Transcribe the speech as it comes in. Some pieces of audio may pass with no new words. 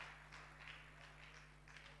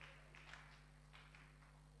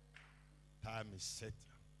time is set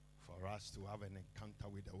for us to have an encounter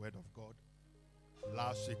with the Word of God.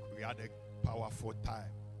 Last week we had a powerful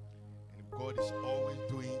time, and God is always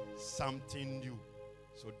doing something new.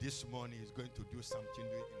 So this morning He's going to do something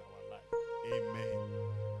new in our life. Amen.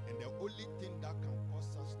 And the only thing that can cause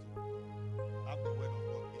us to have the Word of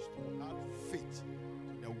God is to add faith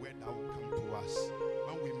to the Word that will come to us.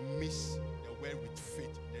 When we miss the Word with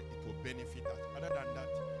faith, then it will benefit us. Other than that,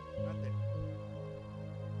 nothing.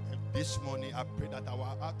 And this morning I pray that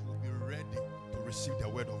our heart will be ready to receive the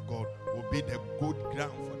Word of God, will be the good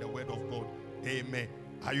ground for the Word of God. Amen.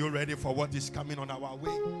 Are you ready for what is coming on our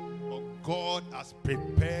way? For God has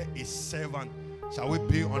prepared His servant. Shall we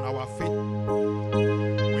be on our feet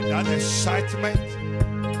with that excitement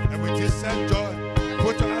and with this joy?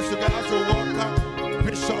 Put your hands together as we welcome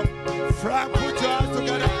Bishop Frank. Put your hands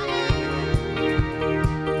together.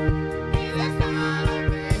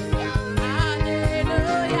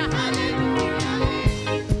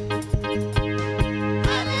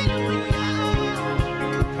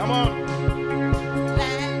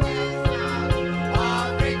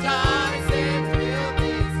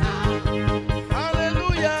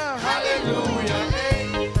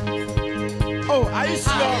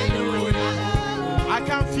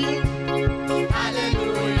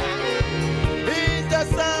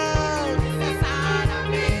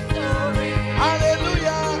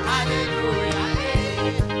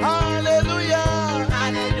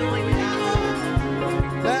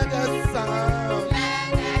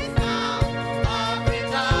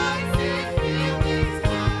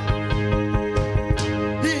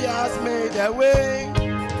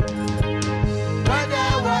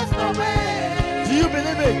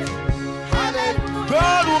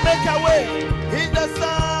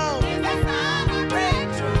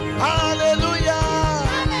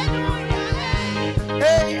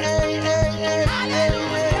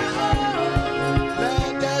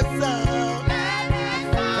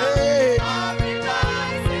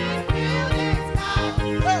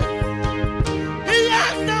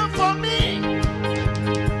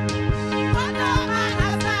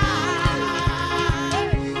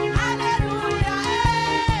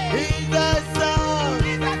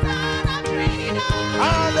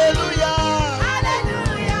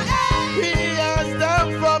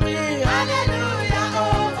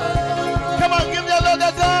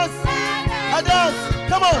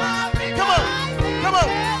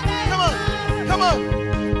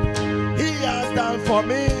 For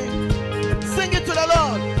me, sing it to the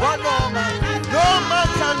Lord. One more man. No man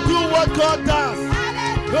can do what God does.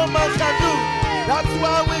 No man can do. That's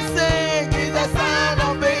why we sing in the sound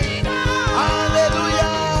of me.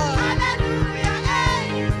 Hallelujah.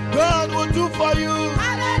 God will do for you.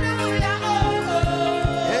 Hallelujah.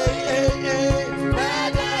 Hey, hey, hey.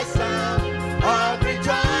 Let the sound of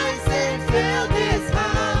rejoicing fill this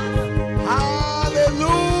house.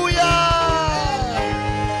 Hallelujah.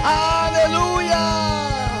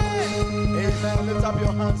 Lift up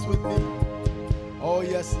your hands with me. Oh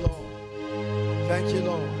yes, Lord. Thank you,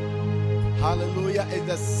 Lord. Hallelujah is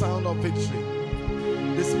the sound of victory.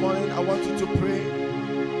 This morning I want you to pray.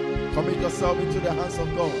 Commit yourself into the hands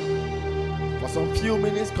of God. For some few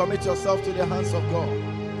minutes, commit yourself to the hands of God.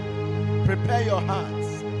 Prepare your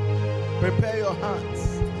hands. Prepare your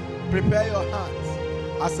hands. Prepare your hands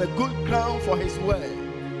as a good ground for His word.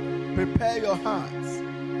 Prepare your hands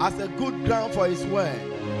as a good ground for His word.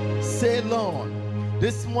 Say, Lord,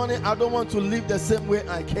 this morning I don't want to live the same way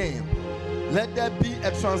I came. Let there be a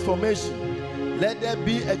transformation. Let there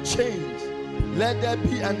be a change. Let there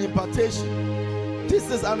be an impartation. This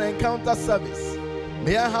is an encounter service.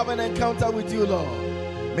 May I have an encounter with you, Lord.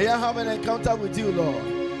 May I have an encounter with you, Lord.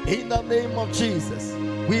 In the name of Jesus,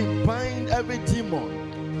 we bind every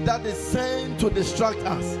demon that is sent to distract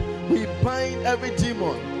us. We bind every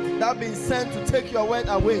demon that has been sent to take your word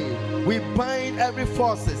away. We bind every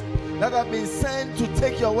forces that have been sent to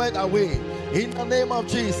take your word away. In the name of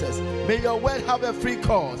Jesus, may your word have a free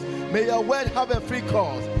course. May your word have a free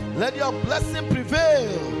course. Let your blessing prevail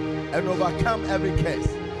and overcome every curse.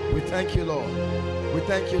 We thank you, Lord. We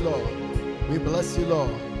thank you, Lord. We bless you, Lord.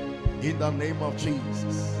 In the name of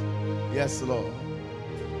Jesus. Yes, Lord.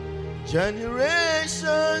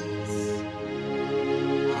 Generations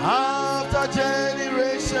after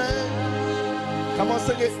generation. Come on,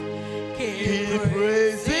 sing it. Keep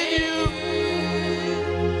praising you.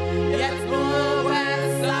 Yet more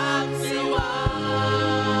and some to us.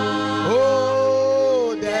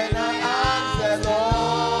 Oh, then I asked the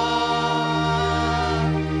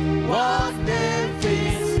Lord, what name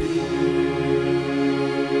fits you?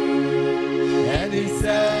 And He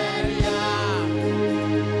said, yeah.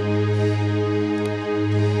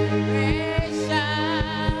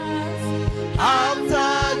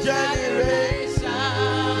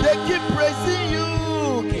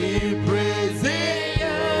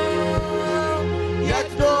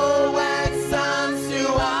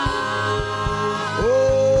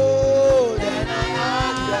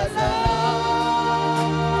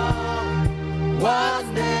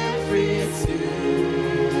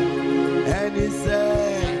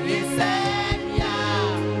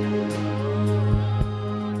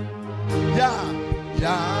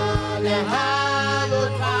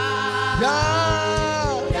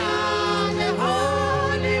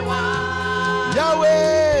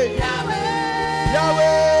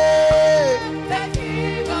 Yahweh, the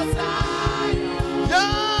King of Zion.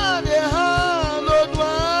 Yah the hallowed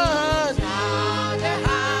one, Yah the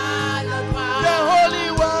hallowed one. the holy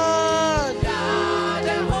one, Yah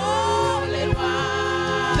the holy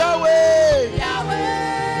one. Yahweh,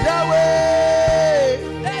 Yahweh, Yahweh,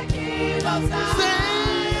 the King of Zion.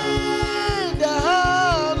 sing the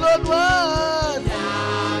hallowed one,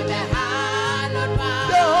 Yah the hallowed one.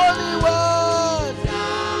 the holy one,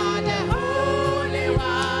 Yah the holy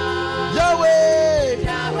one. Yahweh,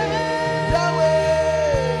 Yahweh, Yahweh.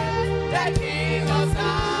 the King of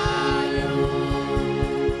Zion.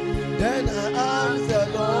 Then I asked the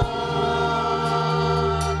Lord,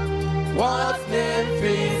 What name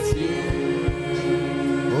fits you?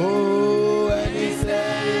 oh, and He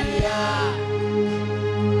said, yeah.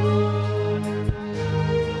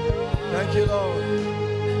 thank you, Lord.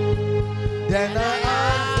 Then I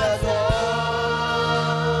asked the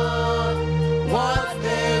Lord, What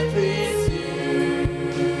name fits you?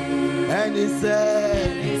 and he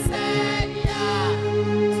said, He said, yeah.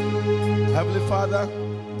 Heavenly Father,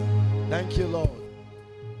 thank you, Lord.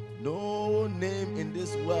 No name in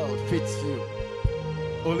this world fits you,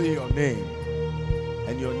 only your name,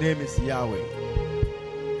 and your name is Yahweh.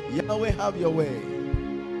 Yahweh, have your way.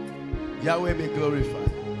 Yahweh, be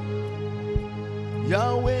glorified.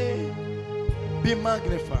 Yahweh, be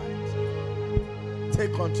magnified.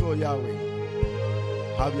 Take control, Yahweh.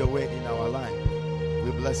 Have your way in our life.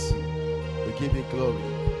 We bless you. We give you glory.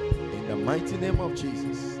 In the mighty name of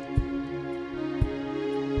Jesus.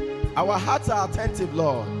 Our hearts are attentive,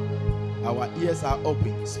 Lord. Our ears are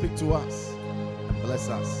open. Speak to us and bless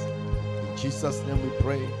us. In Jesus' name we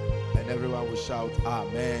pray. And everyone will shout,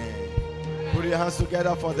 Amen. Put your hands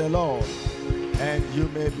together for the Lord. And you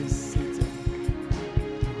may be seated.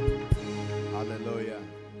 Hallelujah.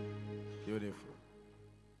 Beautiful.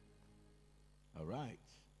 All right.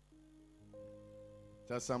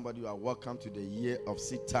 Tell somebody you are welcome to the year of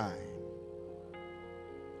seed time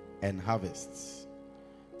and harvest.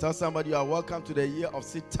 Tell somebody you are welcome to the year of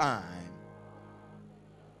seed time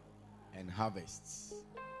and harvests.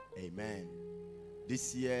 Amen.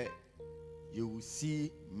 This year you will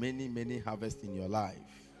see many harvests in your life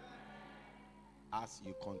as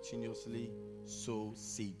you continuously sow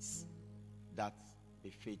seeds that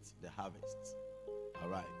befit the harvest. All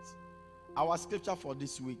right. Our scripture for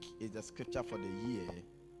this week is the scripture for the year,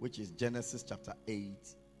 which is Genesis chapter 8,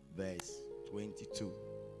 verse 22.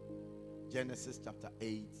 Genesis chapter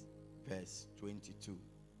 8, verse 22.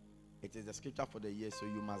 It is the scripture for the year, so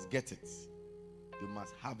you must get it. You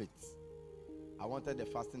must have it. I wanted the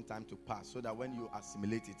fasting time to pass so that when you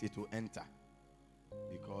assimilate it, it will enter.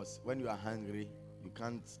 Because when you are hungry, you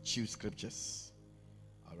can't chew scriptures.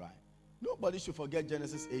 All right. Nobody should forget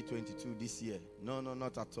Genesis 8:22 this year. No,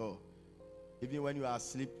 not at all. Even when you are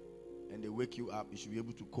asleep and they wake you up, you should be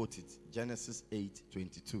able to quote it. Genesis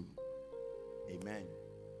 8:22. Amen.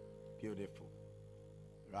 Beautiful.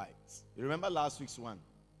 Right. You remember last week's one?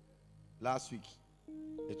 Last week,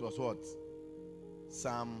 it was what?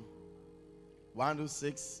 Psalm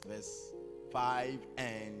 106, verse 5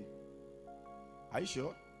 and... Are you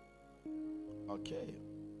sure? Okay.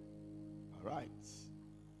 All right.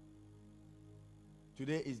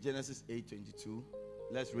 Today is Genesis 8:22.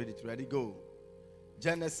 Let's read it. Ready? Go.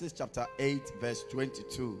 Genesis chapter 8, verse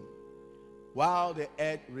 22. While the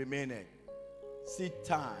earth remaineth, seed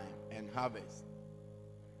time and harvest,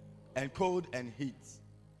 and cold and heat,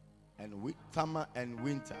 and summer and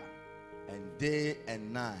winter, and day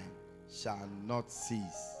and night shall not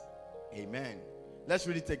cease. Amen. Let's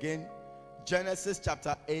read it again. Genesis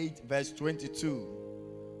chapter 8, verse 22.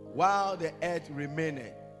 While the earth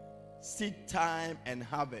remaineth, seed time and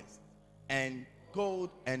harvest, and cold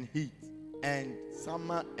and heat, and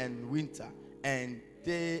summer and winter, and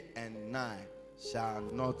day and night shall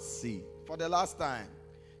not cease. For the last time,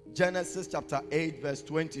 Genesis chapter 8, verse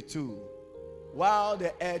 22. While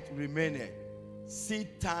the earth remaineth,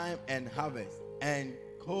 seed time and harvest, and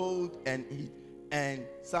cold and heat, and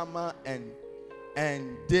summer and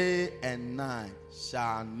day and night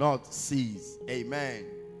shall not cease. Amen.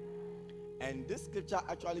 And this scripture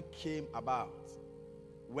actually came about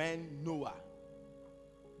when Noah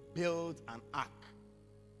built an ark.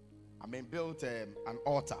 Built an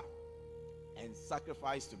altar and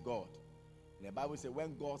sacrificed to God. And the Bible says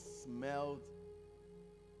when God smelled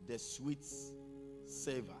the sweet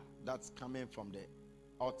savor that's coming from the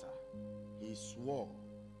altar, he swore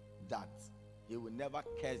that he will never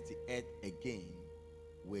curse the earth again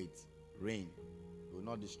with rain. He will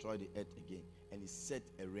not destroy the earth again. And he set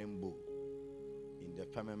a rainbow in the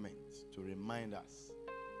firmament to remind us.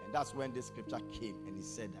 And that's when this scripture came, and he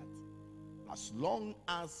said that as long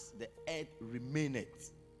as the earth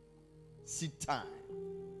remaineth, seed time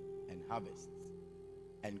and harvest,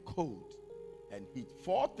 and cold and heat.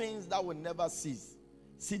 4 things that will never cease: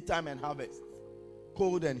 seed time and harvest,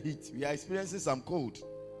 cold and heat. We are experiencing some cold.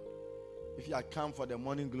 If you had come for the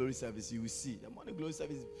morning glory service, you will see the morning glory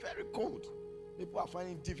service is very cold. People are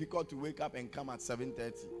finding it difficult to wake up and come at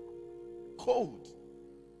 7:30. Cold.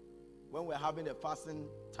 When we're having a fasting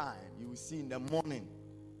time, you will see in the morning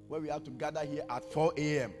where we have to gather here at 4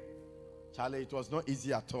 a.m. Charlie, it was not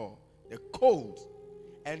easy at all. The cold.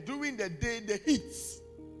 And during the day, the heat.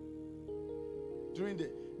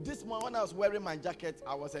 This morning when I was wearing my jacket,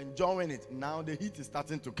 I was enjoying it. Now the heat is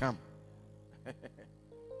starting to come.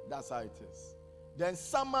 That's how it is. Then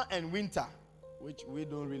summer and winter, which we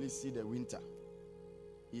don't really see the winter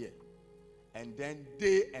here. And then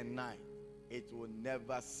day and night, it will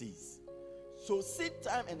never cease. So seed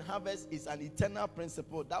time and harvest is an eternal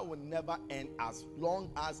principle that will never end as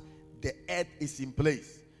long as the earth is in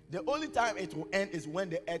place. The only time it will end is when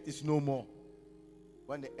the earth is no more.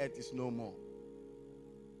 When the earth is no more.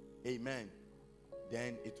 Amen.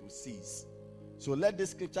 Then it will cease. So let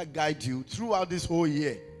this scripture guide you throughout this whole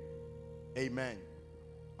year. Amen.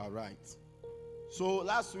 All right. So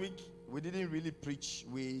last week we didn't really preach.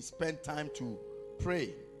 We spent time to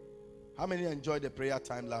pray. How many enjoyed the prayer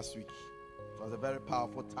time last week? It was a very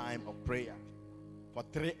powerful time of prayer. For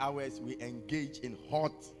 3 hours we engaged in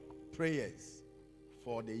hot prayers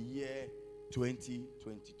for the year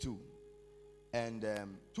 2022. And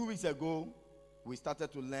 2 weeks ago we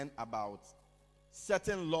started to learn about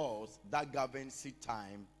certain laws that govern seed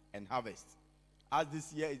time and harvest. As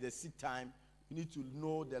this year is the seed time, you need to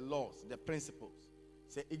know the laws, the principles.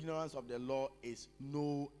 Say ignorance of the law is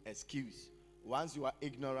no excuse. Once you are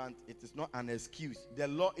ignorant, it is not an excuse. The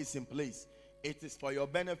law is in place. It is for your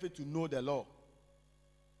benefit to know the law.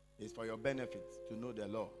 It's for your benefit to know the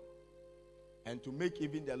law. And to make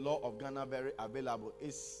even the law of Ghana very available,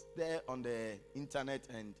 it's there on the internet,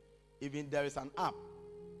 and even there is an app.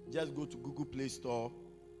 Just go to Google Play Store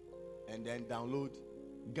and then download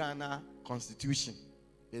Ghana Constitution.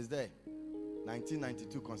 It's there.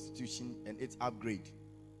 1992 Constitution and its upgrade.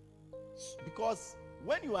 Because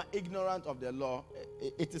when you are ignorant of the law,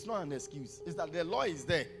 it is not an excuse. It's that the law is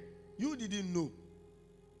there. You didn't know.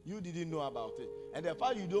 You didn't know about it. And the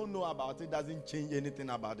fact you don't know about it doesn't change anything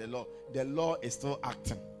about the law. The law is still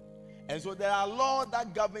acting. And so there are laws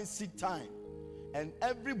that govern seed time. And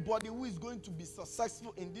everybody who is going to be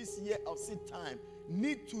successful in this year of seed time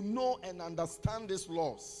need to know and understand these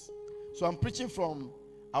laws. So I'm preaching from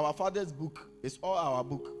our father's book. It's all our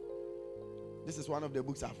book. This is one of the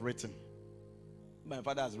books I've written. My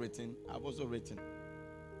father has written. I've also written.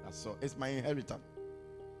 That's all. It's my inheritance.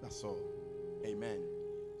 That's all. Amen.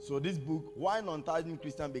 So this book, Why Non-Tithing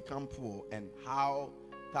Christians Become Poor and How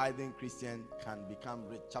Tithing Christians Can Become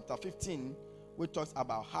Rich. Chapter 15, which talks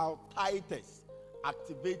about how tithers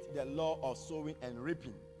activate the law of sowing and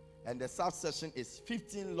reaping. And the subsection is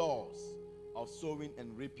 15 laws of sowing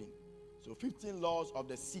and reaping. So 15 laws of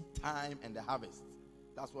the seed time and the harvest.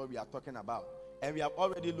 That's what we are talking about. And we have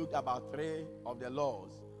already looked about 3 of the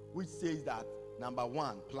laws, which says that, number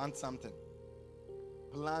 1, plant something.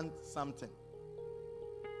 Plant something.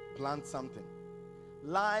 Plant something.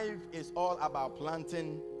 Life is all about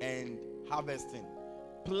planting and harvesting.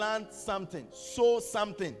 Plant something. Sow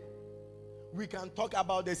something. We can talk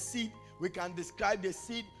about the seed. We can describe the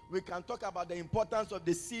seed. We can talk about the importance of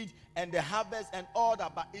the seed and the harvest and all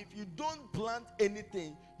that. But if you don't plant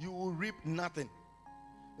anything, you will reap nothing.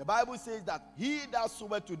 The Bible says that he that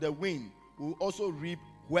soweth to the wind will also reap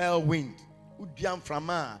whirlwind. So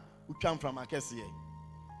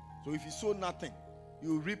if you sow nothing,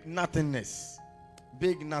 you reap nothingness.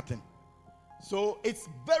 Big nothing. So it's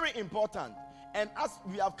very important. And as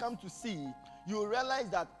we have come to see, you realize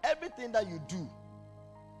that everything that you do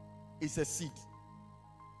is a seed.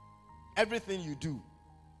 Everything you do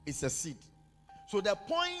is a seed. So the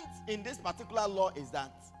point in this particular law is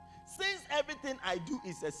that since everything I do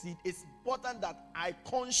is a seed, it's important that I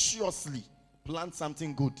consciously plant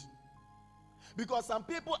something good. Because some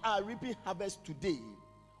people are reaping harvest today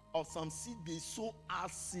of some seed they sow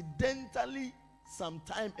accidentally some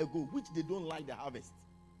time ago, which they don't like the harvest.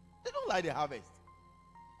 They don't like the harvest.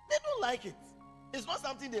 They don't like it. It's not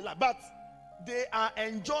something they like, but they are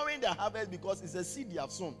enjoying the harvest because it's a seed they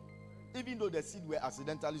have sown, even though the seed were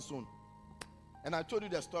accidentally sown. And I told you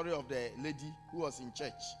the story of the lady who was in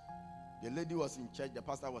church. The lady was in church, the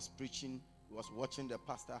pastor was preaching, he was watching the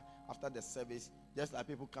pastor after the service. Just like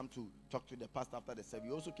people come to talk to the pastor after the service,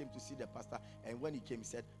 he also came to see the pastor. And when he came, he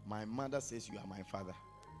said, "My mother says you are my father."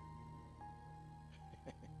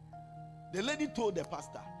 The lady told the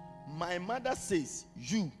pastor, my mother says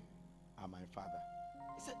you are my father.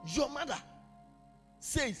 He said, your mother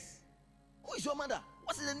says, who is your mother?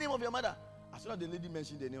 What is the name of your mother? As soon as the lady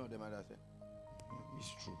mentioned the name of the mother, I said, it's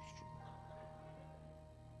true, it's true.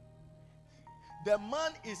 The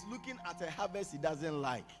man is looking at a harvest he doesn't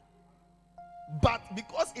like. But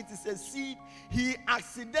because it is a seed he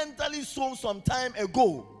accidentally sowed some time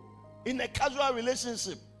ago in a casual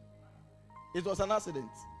relationship, it was an accident.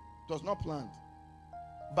 It was not planned.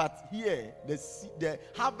 But here, the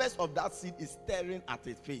harvest of that seed is staring at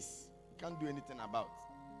his face. You can't do anything about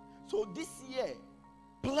it. So this year,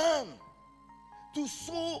 plan to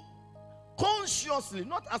sow consciously,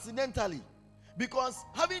 not accidentally. Because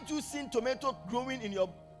haven't you seen tomato growing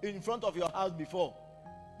in front of your house before?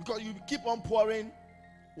 Because you keep on pouring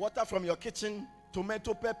water from your kitchen,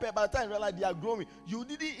 tomato, pepper. By the time you realize they are growing, you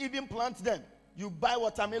didn't even plant them. You buy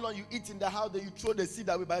watermelon, you eat in the house, then you throw the seed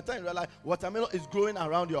away. By the time you realize watermelon is growing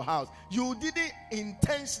around your house, you didn't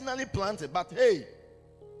intentionally plant it, but hey,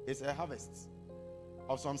 it's a harvest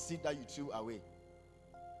of some seed that you threw away.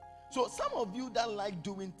 So some of you that like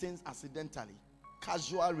doing things accidentally,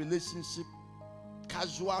 casual relationship,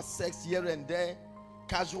 casual sex here and there,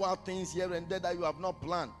 casual things here and there that you have not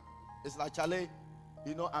planned. It's like, Charlie,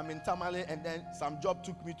 I'm in Tamale and then some job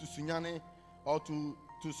took me to Sunyane or to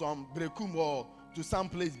some Brekum or to some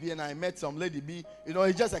place B and I met some lady B.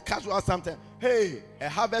 It's just a casual something. Hey, a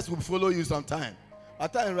harvest will follow you sometime. By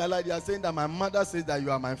the time you realize you are saying that my mother says that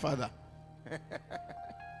you are my father.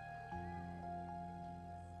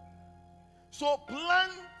 So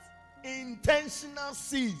plant intentional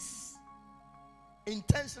seeds.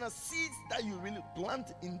 Intentional seeds that you really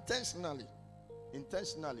plant intentionally.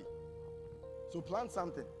 Intentionally. So plant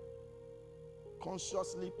something.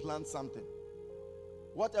 Consciously plant something.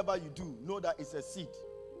 Whatever you do, know that it's a seed.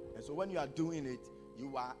 And so when you are doing it,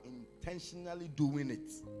 you are intentionally doing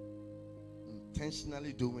it.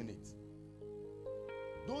 Intentionally doing it.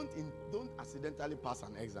 Don't accidentally pass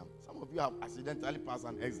an exam. Some of you have accidentally passed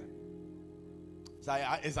an exam. So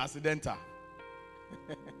it's accidental.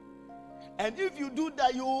 And if you do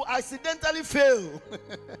that, you accidentally fail.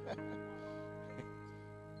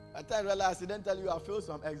 At times, accidentally, you have failed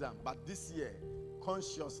some exam. But this year,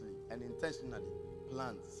 consciously and intentionally,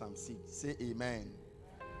 plant some seeds. Say amen.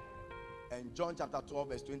 And John chapter 12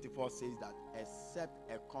 verse 24 says that except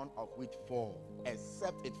a corn of wheat fall,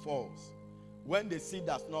 except it falls. When the seed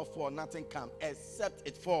does not fall, nothing comes. Except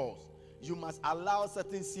it falls. You must allow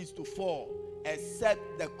certain seeds to fall. Except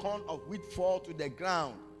the corn of wheat fall to the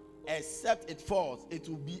ground. Except it falls, it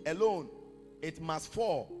will be alone. It must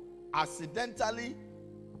fall. Accidentally,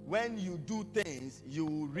 when you do things, you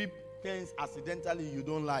will reap things accidentally you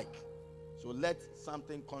don't like. So let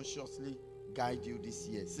something consciously guide you this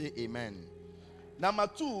year. Say amen. Number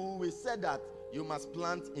 2, we said that you must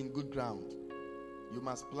plant in good ground. You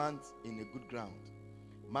must plant in a good ground.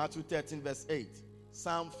 Matthew 13 verse 8.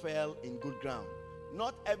 Some fell in good ground.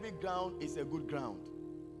 Not every ground is a good ground.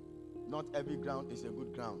 Not every ground is a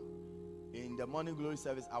good ground. In the morning glory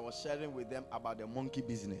service, I was sharing with them about the monkey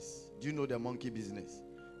business. Do you know the monkey business?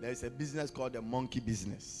 There is a business called the monkey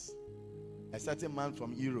business. A certain man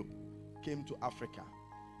from Europe came to Africa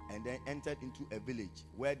and then entered into a village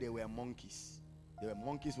where there were monkeys. The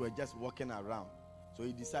monkeys were just walking around. So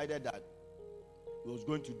he decided that he was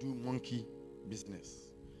going to do monkey business.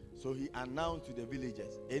 So he announced to the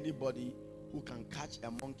villagers, anybody who can catch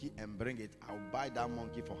a monkey and bring it, I'll buy that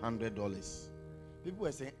monkey for $100. People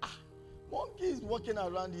were saying, monkey is walking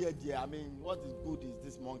around here, dear. I mean, what is good is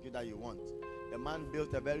this monkey that you want? The man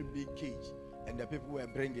built a very big cage and the people were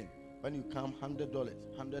bringing. When you come, $100, $100,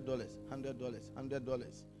 $100,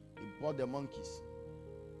 $100. He bought the monkeys.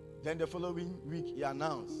 Then the following week, he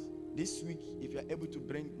announced, this week, if you're able to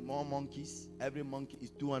bring more monkeys, every monkey is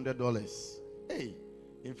 $200. Hey,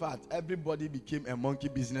 in fact, everybody became a monkey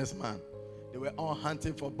businessman. They were all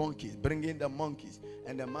hunting for monkeys, bringing the monkeys.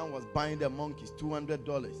 And the man was buying the monkeys,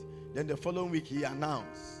 $200. Then the following week, he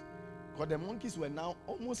announced, because the monkeys were now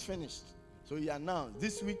almost finished. So he announced,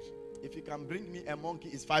 this week, if you can bring me a monkey,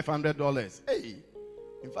 it's $500. Hey,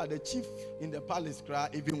 in fact, the chief in the palace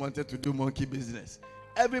crowd even wanted to do monkey business.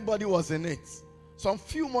 Everybody was in it. Some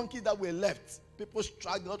few monkeys that were left, people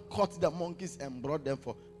struggled, caught the monkeys and brought them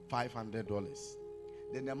for $500.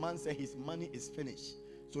 Then the man said his money is finished.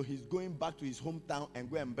 So he's going back to his hometown and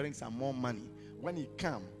go and bring some more money. When he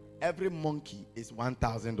comes, every monkey is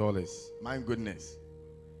 $1,000. My goodness.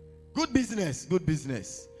 Good business, good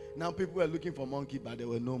business. Now people were looking for monkey, but there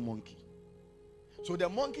were no monkey. So the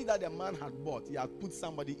monkey that the man had bought, he had put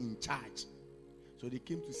somebody in charge. So they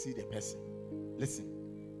came to see the person.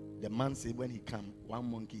 Listen, the man said when he come,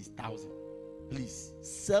 one monkey is 1,000. please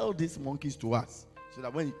sell these monkeys to us so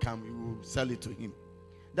that when he comes, we will sell it to him.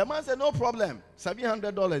 The man said, no problem.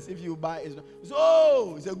 $700 if you buy it.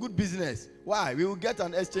 So it's a good business. Why? We will get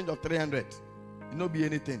an exchange of 300. It will not be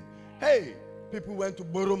anything. Hey, people went to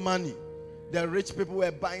borrow money. The rich people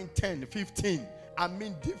were buying 10, 15. I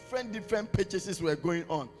mean, different purchases were going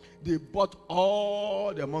on. They bought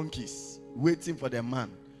all the monkeys, waiting for the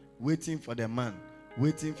man, waiting for the man,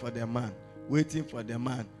 waiting for the man, waiting for the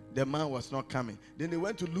man. The man was not coming. Then they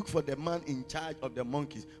went to look for the man in charge of the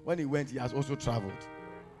monkeys. When he went, he has also traveled.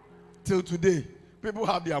 Till today, people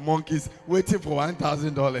have their monkeys waiting for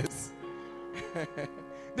 $1,000.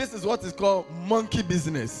 This is what is called monkey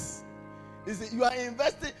business. You are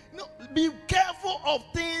investing. No, be careful of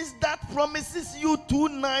things that promises you too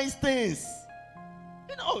nice things.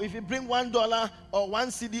 You know, if you bring $1 or one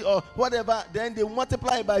CD or whatever, then they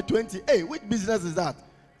multiply it by 20. Hey, which business is that?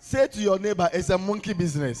 Say to your neighbor, it's a monkey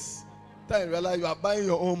business. Then you realize you are buying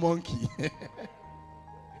your own monkey.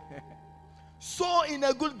 Sow in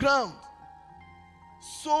a good ground.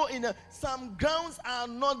 Some grounds are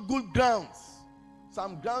not good grounds.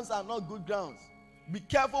 Some grounds are not good grounds. Be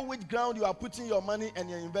careful which ground you are putting your money and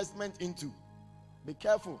your investment into. Be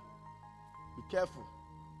careful. Be careful.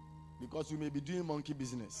 Because you may be doing monkey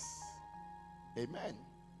business. Amen.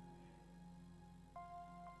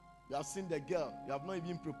 You have seen the girl. You have not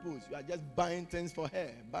even proposed. You are just buying things for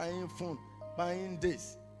her. Buying phone. Buying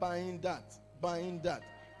this. Buying that. Buying that.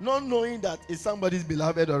 Not knowing that it's somebody's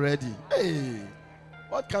beloved already. Hey.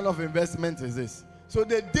 What kind of investment is this? So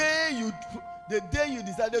the day you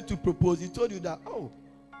decided to propose, he told you that, oh,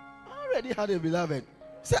 I already had a beloved.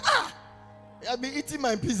 Say, I've been eating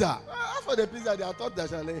my pizza. For the pizza, they are thought that,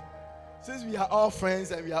 Charlie, since we are all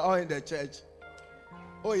friends and we are all in the church,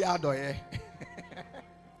 oh, yeah, do yeah.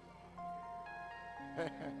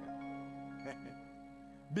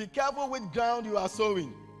 Be careful which ground you are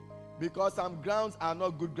sowing, because some grounds are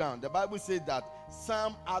not good ground. The Bible says that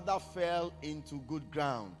some other fell into good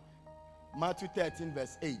ground. Matthew 13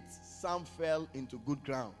 verse 8. Some fell into good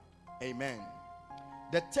ground. Amen.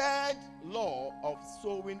 The third law of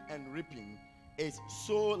sowing and reaping is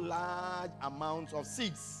sow large amounts of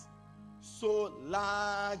seeds. Sow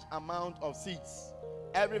large amount of seeds.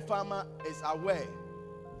 Every farmer is aware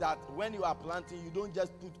that when you are planting, you don't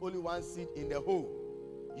just put only one seed in the hole.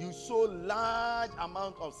 You sow large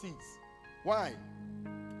amount of seeds. Why?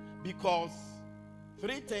 Because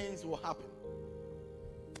three things will happen.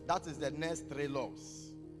 That is the next three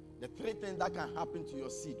laws. The three things that can happen to your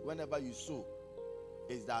seed whenever you sow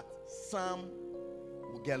is that some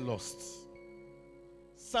will get lost.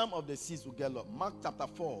 Some of the seeds will get lost. Mark chapter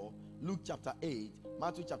 4, Luke chapter 8,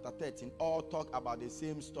 Matthew chapter 13 all talk about the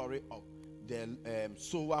same story of the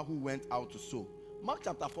sower who went out to sow. Mark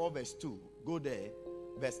chapter 4 verse 2. Go there.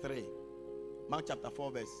 Verse 3. Mark chapter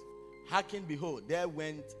 4 verse. Hearken, behold, there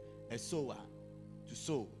went a sower to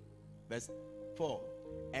sow. Verse 4.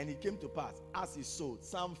 And it came to pass, as he sowed,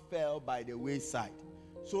 some fell by the wayside.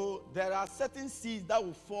 So there are certain seeds that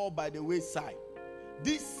will fall by the wayside.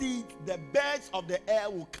 These seeds, the birds of the air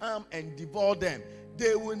will come and devour them.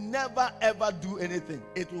 They will never ever do anything.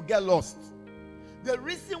 It will get lost. The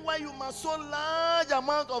reason why you must sow large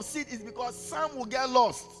amount of seed is because some will get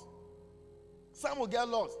lost. Some will get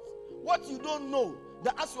lost. What you don't know,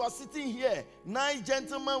 that as you are sitting here, nice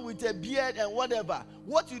gentleman with a beard and whatever,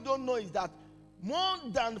 what you don't know is that more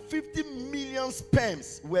than 50 million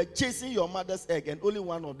sperms were chasing your mother's egg and only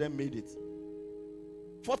one of them made it.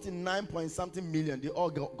 49 point something million, they all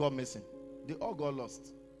got missing. They all got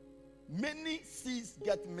lost. Many seeds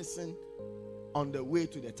get missing on the way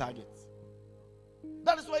to the target.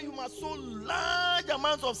 That is why you must sow large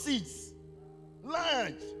amounts of seeds.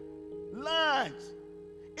 Large.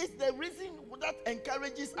 It's the reason that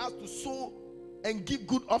encourages us to sow and give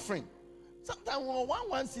good offering. Sometimes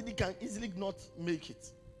one seed can easily not make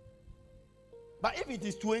it. But if it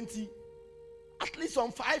is 20, at least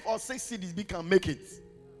on 5 or 6 seeds we can make it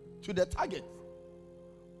to the target.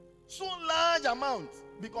 So large amount,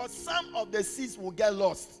 because some of the seeds will get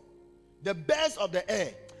lost. The birds of the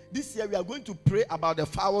air. This year we are going to pray about the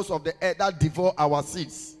fowls of the air that devour our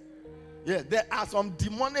seeds. Yeah, there are some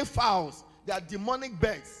demonic fowls. There are demonic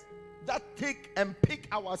birds that take and pick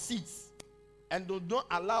our seeds and do not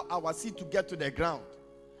allow our seed to get to the ground.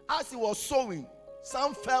 As he was sowing,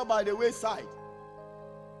 some fell by the wayside.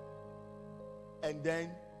 And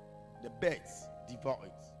then the birds devour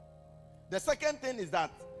it. The second thing is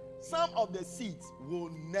that some of the seeds will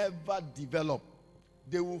never develop.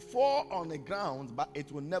 They will fall on the ground, but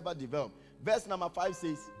it will never develop. Verse number 5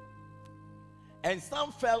 says, and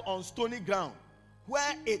some fell on stony ground,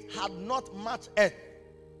 where it had not much earth.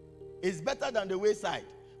 It's better than the wayside,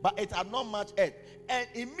 but it had not much earth. And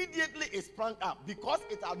immediately it sprang up, because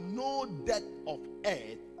it had no depth of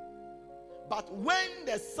earth. But when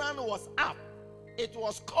the sun was up, it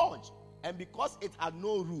was scorched, and because it had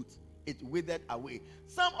no root, it withered away.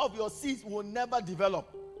 Some of your seeds will never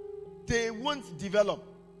develop. They won't develop.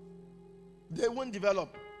 They won't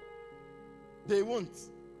develop. They won't.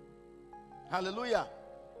 Hallelujah.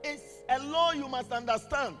 It's a law you must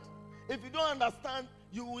understand. If you don't understand,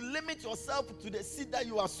 you will limit yourself to the seed that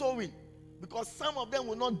you are sowing, because some of them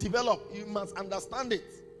will not develop. You must understand it.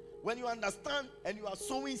 When you understand and you are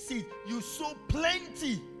sowing seeds, you sow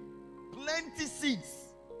plenty seeds.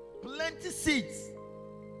 Plenty seeds.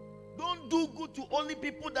 Don't do good to only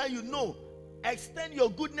people that you know. Extend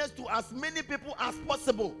your goodness to as many people as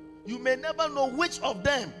possible. You may never know which of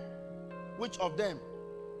them.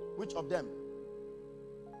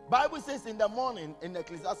 Bible says in the morning, in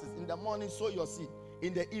Ecclesiastes, in the morning sow your seed,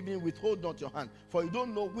 in the evening withhold not your hand, for you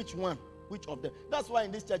don't know which of them. That's why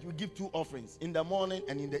in this church we give 2 offerings, in the morning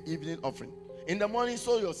and in the evening offering. In the morning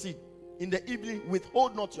sow your seed, in the evening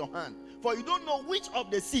withhold not your hand, for you don't know which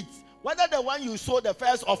of the seeds, whether the one you sow the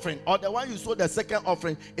first offering or the one you sow the second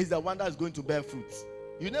offering, is the one that is going to bear fruits.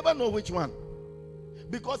 You never know which one.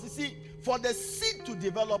 Because you see, for the seed to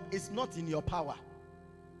develop is not in your power.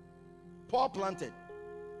 Paul planted,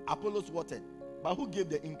 Apollos watered, but who gave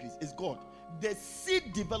the increase? It's God. The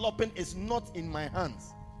seed developing is not in my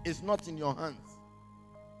hands. It's not in your hands.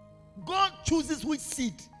 God chooses which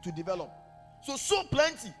seed to develop. So sow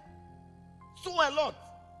plenty. Sow a lot.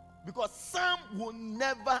 Because some will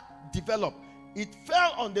never develop. It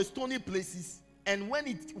fell on the stony places, and when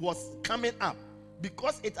it was coming up,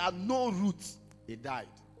 because it had no roots, it died.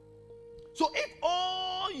 So if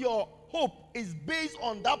all your hope is based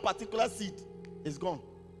on that particular seed, it's gone.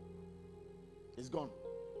 It's gone.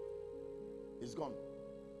 It's gone.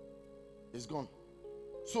 It's gone.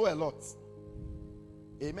 Sow a lot.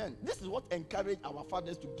 Amen. This is what encouraged our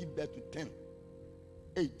fathers to give birth to 10,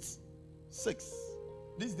 8, 6.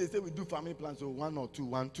 These days we do family plans, so 1 or 2,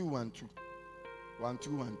 1, 2, 1, 2. 1,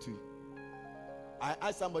 2, 1, 2. I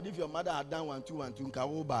asked somebody if your mother had done 1, 2, 1, 2,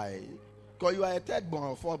 because you are a third born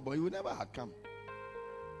or fourth born, you would never have come.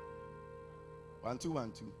 1, 2,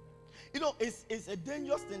 1, 2. You know, it's a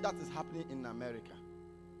dangerous thing that is happening in America.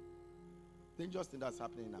 Dangerous thing that's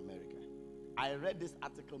happening in America. I read this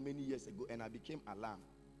article many years ago and I became alarmed.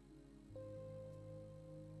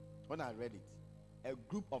 When I read it, a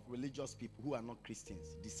group of religious people who are not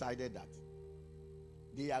Christians decided that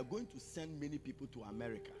they are going to send many people to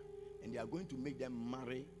America and they are going to make them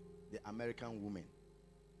marry the American woman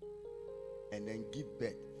and then give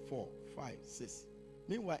birth 4, 5, 6.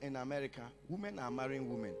 Meanwhile, in America, women are marrying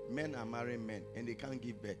women, men are marrying men, and they can't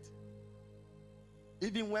give birth.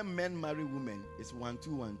 Even when men marry women, it's 1,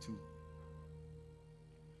 2, 1, 2.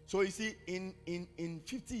 So you see, in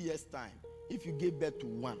 50 years' time, if you give birth to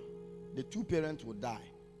 1, the 2 parents will die.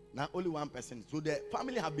 Now only 1 person. So the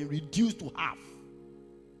family have been reduced to half.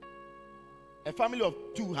 A family of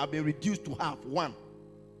 2 have been reduced to half, 1.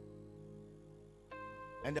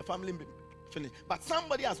 And the family finished. But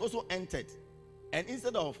somebody has also entered. And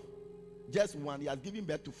instead of just 1, he has given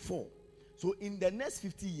birth to 4. So in the next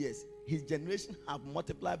 50 years, his generation have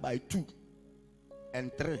multiplied by 2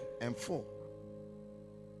 and 3 and 4.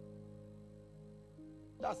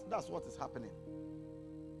 That's what is happening.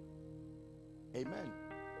 Amen.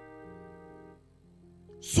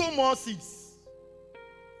 Sow more seeds.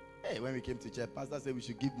 Hey, when we came to church, pastor said we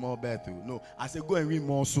should give more birth. No, I said go and read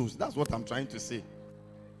more souls. That's what I'm trying to say.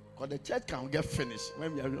 Because the church can get finished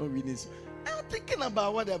when we are not reading. I'm thinking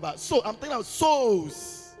about whatever. So I'm thinking of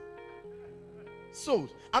souls.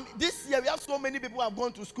 Souls. I mean, this year we have so many people who have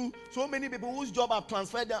gone to school, so many people whose job have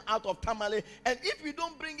transferred them out of Tamale. And if we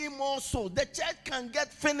don't bring in more souls, the church can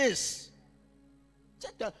get finished.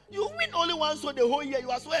 Check that. You win only 1 soul the whole year. You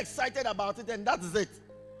are so excited about it, and that is it.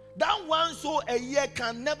 That 1 soul a year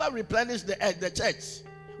can never replenish the church.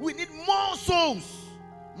 We need more souls.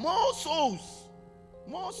 More souls.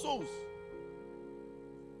 More souls.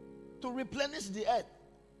 To replenish the earth.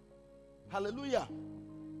 Hallelujah.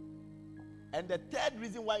 And the third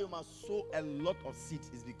reason why you must sow a lot of seeds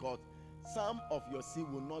is because some of your seed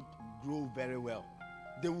will not grow very well.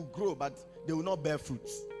 They will grow, but they will not bear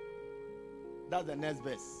fruits. That's the next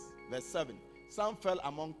verse. Verse 7. Some fell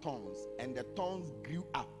among thorns, and the thorns grew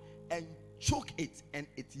up and choked it, and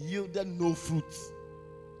it yielded no fruits.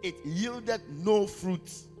 It yielded no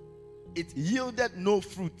fruits. It yielded no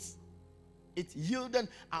fruits. It yielded.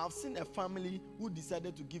 I've seen a family who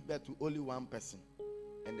decided to give birth to only 1 person,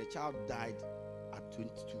 and the child died at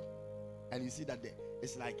 22. And you see that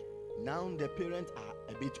it's like Now the parents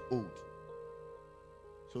are a bit old.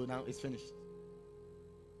 So now it's finished.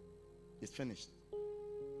 It's finished.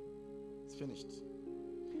 It's finished.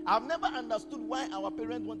 I've never understood why our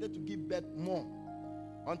parents wanted to give birth more.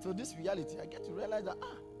 Until this reality, I get to realize that,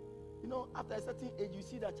 after a certain age, you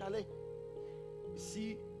see that, Charlie, you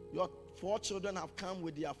see your 4 children have come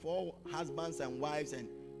with their 4 husbands and wives and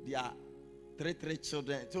their 3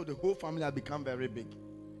 children. So the whole family has become very big.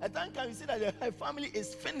 At that time, you see that the family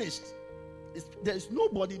is finished. There's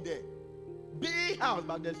nobody there. Big house,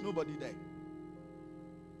 but there's nobody there.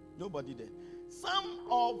 Nobody there. Some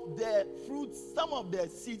of the fruits, some of the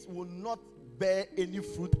seeds will not bear any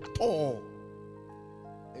fruit at all.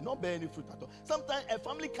 They not bear any fruit at all. Sometimes a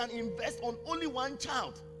family can invest on only one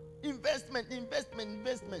child. Investment. See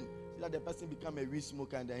that the person become a weed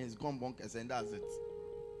smoker and then he's gone bonkers and that's it.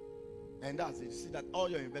 And that's it. You see that all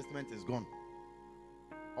your investment is gone.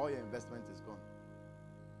 All your investment is gone.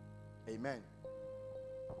 Amen.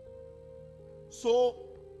 So,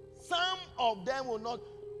 some of them will not.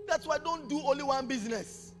 That's why don't do only one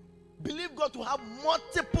business. Believe God to have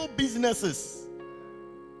multiple businesses.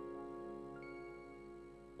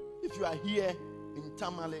 If you are here in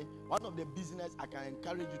Tamale, one of the business I can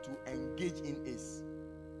encourage you to engage in is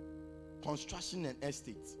construction and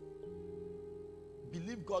estate.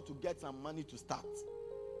 Believe God to get some money to start.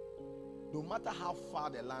 No matter how far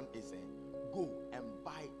the land is, go and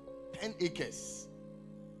buy 10 acres,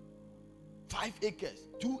 5 acres,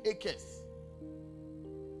 2 acres.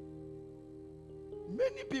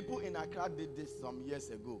 Many people in Accra did this some years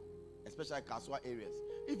ago, especially Kaswa areas.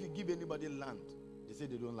 If you give anybody land, they say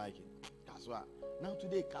they don't like it. Kaswa. Now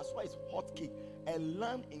today, Kaswa is hot cake. A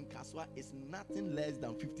land in Kaswa is nothing less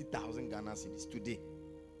than 50,000 Ghana cedis today.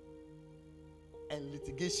 And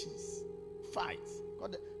litigations, fights.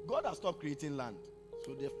 God has stopped creating land.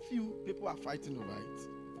 So the few people are fighting over it.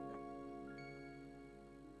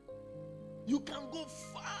 You can go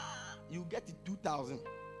far. You get it 2,000,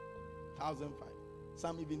 1,005,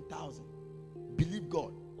 some even 1,000. Believe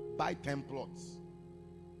God. Buy 10 plots.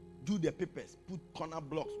 Do the papers. Put corner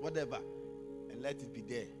blocks, whatever. And let it be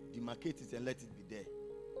there. Demarcate it and let it be there.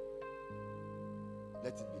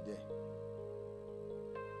 Let it be there.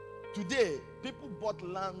 Today, people bought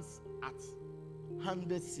lands at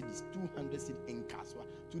 100 cities, 200 cities in Kaswa.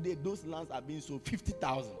 Today, those lands are being sold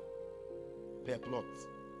 50,000 per plot.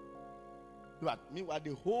 But meanwhile,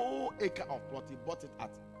 the whole acre of plot, he bought it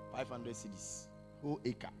at 500 cities. Whole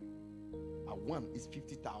acre. At one is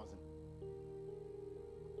 50,000.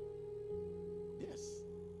 Yes.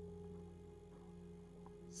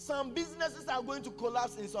 Some businesses are going to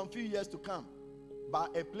collapse in some few years to come.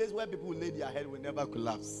 But a place where people lay their head will never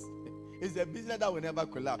collapse. It's a business that will never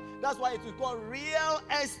collapse. That's why it is called real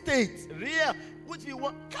estate. Real, which you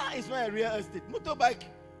want. Car is not a real estate. Motorbike.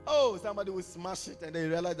 Oh, somebody will smash it and then you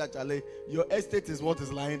realize that, Charlie, your estate is what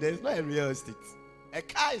is lying there. It's not a real estate. A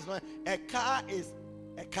car is not. A car is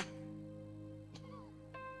a car.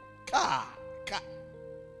 Car.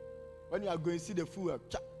 When you are going to see the food,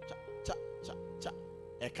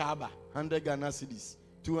 a car bar, 100 Ghana cedis.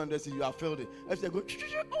 200 cedis, you have filled it. If they go,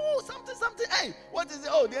 oh, something, hey, what is it?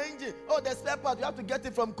 Oh, the engine, oh, the spare part, you have to get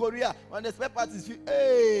it from Korea. When the spare part is,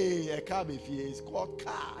 hey, a car, it's called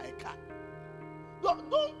car, a car.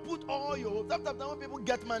 Don't put all your, sometimes when people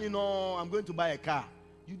get money, no, I'm going to buy a car.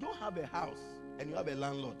 You don't have a house, and you have a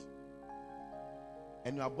landlord,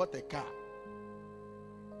 and you have bought a car.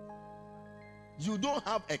 You don't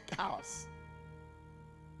have a house,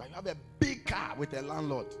 but you have a big car with a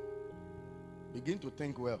landlord. Begin to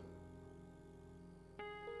think well.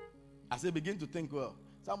 I say begin to think well.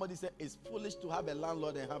 Somebody said it's foolish to have a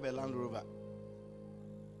landlord and have a Land Rover.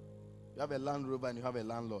 You have a Land Rover and you have a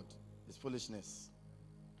landlord. It's foolishness.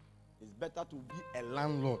 It's better to be a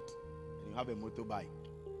landlord and you have a motorbike.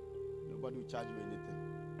 Nobody will charge you anything.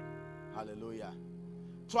 Hallelujah.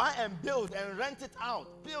 Try and build and rent it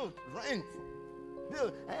out. Build, rent.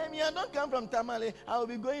 Build. I don't come from Tamale. I will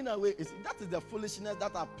be going away. You see, that is the foolishness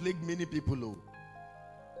that have plagued many people. Oh.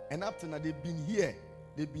 And up to now, they've been here.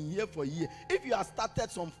 They've been here for years. If you had started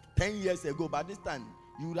some 10 years ago, by this time,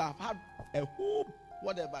 you would have had a whole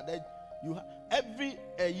whatever. That you every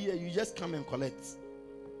year, you just come and collect.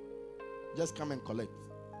 Just come and collect.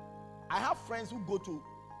 I have friends who go to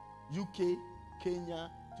UK, Kenya,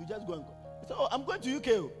 to just go and say, oh, I'm going to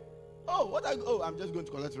UK. Oh, I'm just going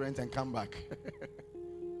to collect rent and come back.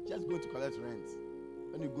 Just go to collect rent.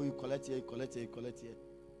 When you go, you collect here, you collect here, you collect here.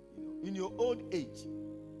 You know, in your old age,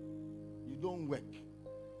 you don't work.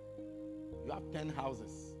 You have 10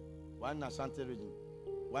 houses. One in Ashanti region,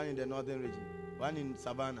 one in the northern region, one in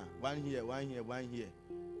Savannah, one here, one here, one here.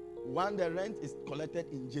 One, the rent is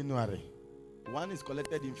collected in January. One is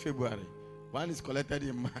collected in February. One is collected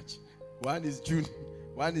in March. One is June.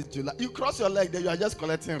 One is July. You cross your leg, then you are just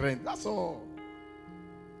collecting rent. That's all.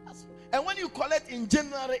 And when you collect in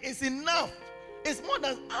January, it's enough. It's more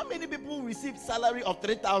than how many people receive salary of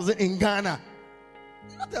 3,000 in Ghana?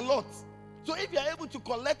 Not a lot. So if you are able to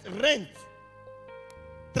collect rent,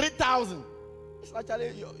 3,000, it's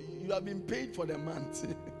actually you have been paid for the month.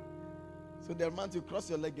 So the month you cross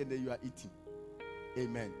your leg and then you are eating.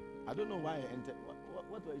 Amen. I don't know why I entered.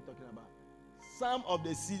 What were you talking about? Some of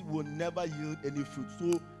the seed will never yield any fruit.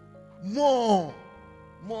 So more.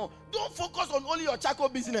 Don't focus on only your charcoal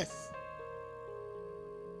business.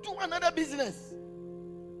 Do another business.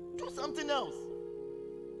 Do something else.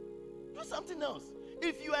 Do something else.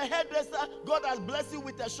 If you are a hairdresser, God has blessed you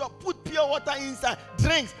with a shop. Put pure water inside.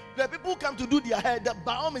 Drinks. The people come to do their hair. The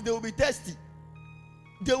Bahamas, they will be thirsty.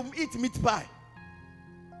 They will eat meat pie.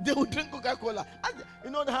 They will drink Coca-Cola. You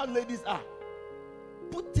know how ladies are.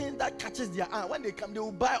 Put things that catches their eye. When they come, they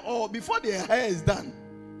will buy all before their hair is done.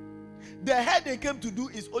 The hair they came to do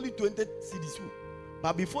is only 20 cedis.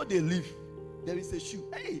 But before they leave, there is a shoe.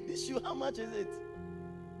 Hey, this shoe, how much is it?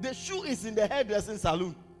 The shoe is in the hairdressing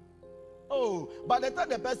salon. Oh, by the time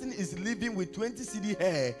the person is leaving with 20 cedi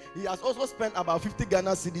hair, he has also spent about 50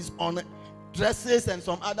 Ghana cedis on dresses and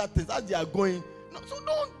some other things as they are going. No, so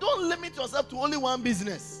don't limit yourself to only one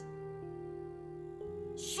business.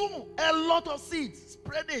 Sow a lot of seeds.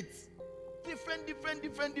 Spread it. Different.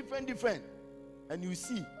 And you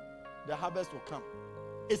see, the harvest will come.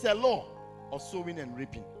 It's a law of sowing and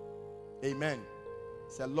reaping. Amen.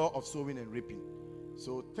 It's a law of sowing and reaping.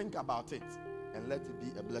 So think about it and let it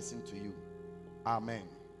be a blessing to you. Amen.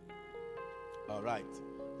 All right.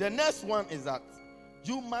 The next one is that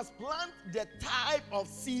you must plant the type of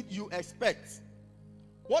seed you expect.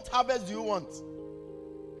 What harvest do you want?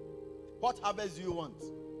 What harvest do you want?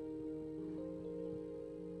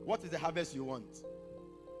 What is the harvest you want?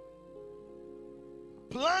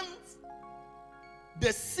 Plant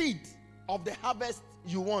the seed of the harvest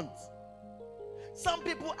you want. Some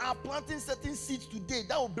people are planting certain seeds today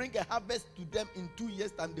that will bring a harvest to them in 2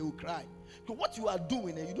 years and they will cry. So what you are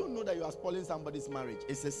doing, and you don't know that you are spoiling somebody's marriage,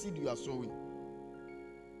 it's a seed you are sowing.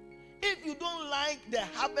 If you don't like the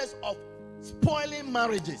harvest of spoiling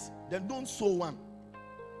marriages, then don't sow one.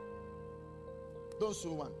 Don't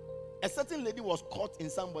sow one. A certain lady was caught in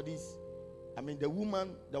somebody's,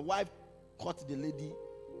 the wife caught the lady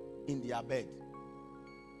in their bed.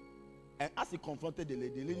 And as he confronted the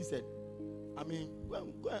lady said,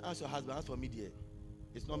 go and ask your husband. Ask for me there.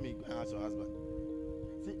 It's not me. Go and ask your husband.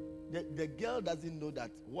 See, the girl doesn't know that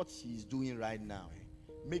what she is doing right now,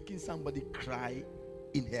 making somebody cry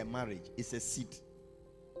in her marriage, is a seed.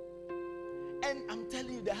 And I'm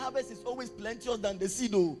telling you, the harvest is always plenteous than the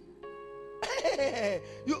seed. Oh.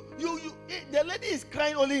 The lady is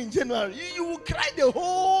crying only in January. You will cry the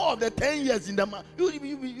whole of the 10 years in the month. You'll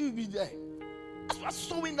be there. That's what's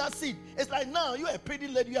sowing that seed. It's like now you're a pretty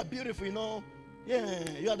lady, you are beautiful,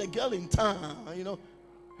 Yeah, you are the girl in town,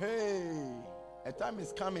 Hey, a time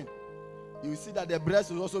is coming. You see that the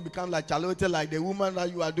breast will also become like Charlotte, like the woman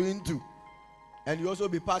that you are doing too. And you also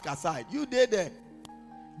be parked aside. You did there.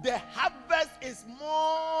 The harvest is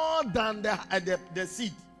more than the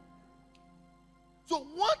seed. So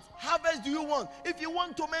what harvest do you want? If you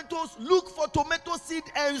want tomatoes, look for tomato seed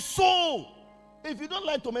and sow. If you don't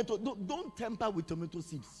like tomato, don't tamper with tomato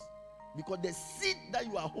seeds. Because the seed that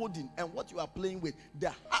you are holding and what you are playing with,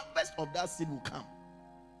 the harvest of that seed will come.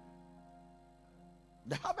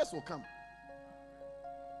 The harvest will come.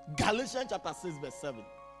 Galatians chapter 6 verse 7.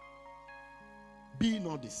 Be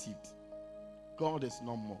not deceived. God is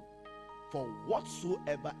not more. For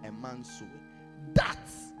whatsoever a man soweth, that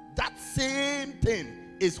same thing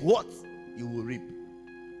is what you will reap.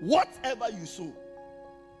 Whatever you sow.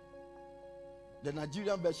 The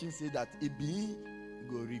Nigerian version says that it be you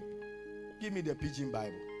go reap. Give me the Pidgin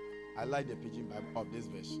Bible. I like the Pidgin Bible of this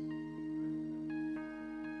version.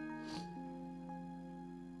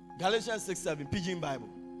 Galatians 6:7, Pidgin Bible.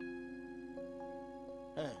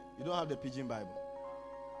 Hey, you don't have the Pidgin Bible.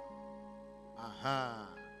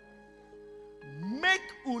 Make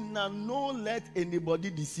una no let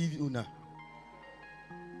anybody deceive una.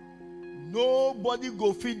 Nobody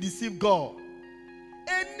go fit deceive God.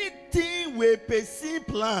 Anything we person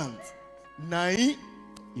plant, nai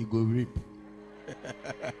you go reap.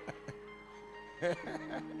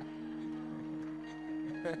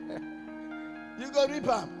 You go reap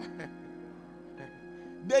am.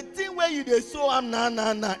 The thing where you dey sow am na,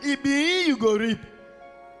 it be you go reap.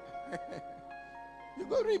 You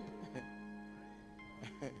go reap.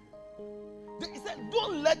 He said,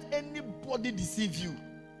 Don't let anybody deceive you.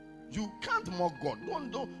 You can't mock God.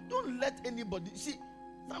 Don't let anybody. See,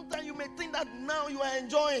 sometimes you may think that now you are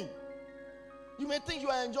enjoying. You may think you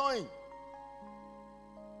are enjoying.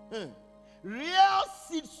 Real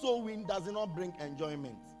seed sowing does not bring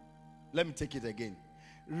enjoyment. Let me take it again.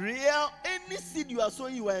 Any seed you are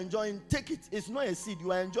sowing, you are enjoying, take it. It's not a seed.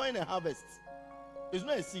 You are enjoying a harvest. It's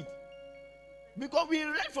not a seed. Because we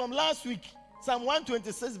read from last week, Psalm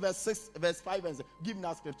 126, verse 6, verse 5, and 6. Give me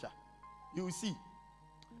that scripture. You will see.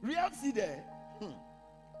 Real seed there.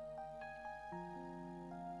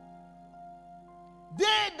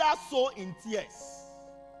 They that sow in tears.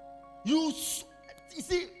 You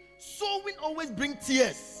see, sowing always brings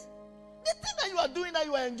tears. The thing that you are doing that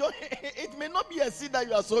you are enjoying, it may not be a seed that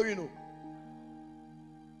you are sowing. No.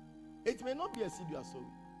 It may not be a seed you are sowing.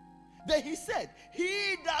 Then he said,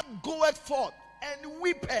 he that goeth forth and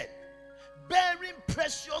weepeth, bearing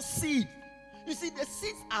precious seed. You see, the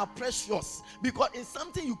seeds are precious because it's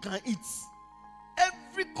something you can eat.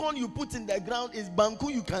 Every corn you put in the ground is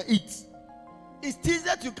banku you can eat. It's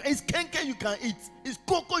t-shirt it's kenke you can eat. It's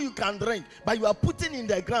cocoa you can drink. But you are putting in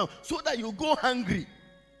the ground so that you go hungry.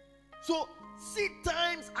 So seed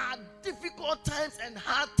times are difficult times and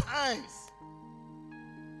hard times.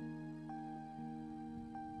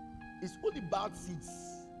 It's only bad seeds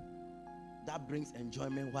that brings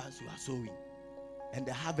enjoyment whilst you are sowing. And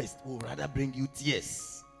the harvest will rather bring you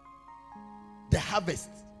tears. The harvest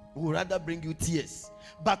will rather bring you tears.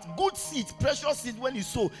 But good seeds, precious seeds, when you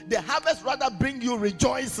sow, the harvest rather bring you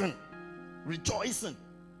rejoicing. Rejoicing.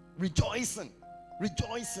 Rejoicing.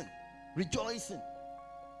 Rejoicing. Rejoicing.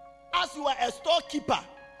 As you are a storekeeper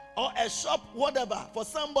or a shop, whatever, for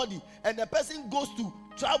somebody, and the person goes to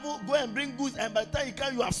travel, go and bring goods, and by the time you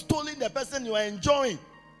come, you have stolen the person you are enjoying.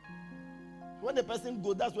 When the person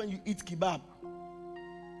goes, that's when you eat kebab.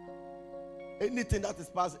 Anything that is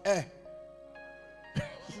past,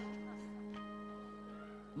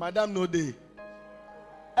 Madam no day.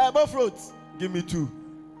 Ebo fruits, give me 2.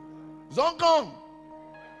 Zonkong.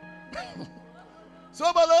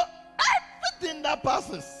 Sobolo, everything that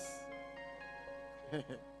passes.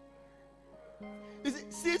 You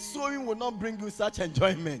see, seed sowing will not bring you such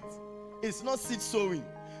enjoyment. It's not seed sowing.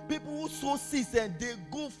 People who sow seeds and they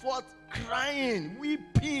go forth crying,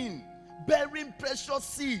 weeping, bearing precious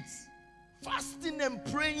seeds, fasting and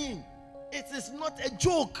praying. It is not a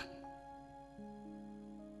joke.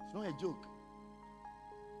 It's not a joke.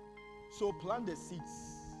 So plant the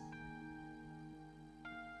seeds.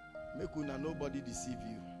 Make una nobody deceive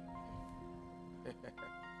you.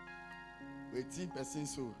 18%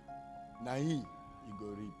 so. Nahi, you go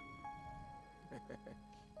reap.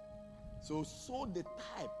 So sow the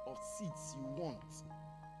type of seeds you want.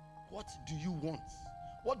 What do you want?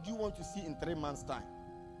 What do you want to see in 3 months' time?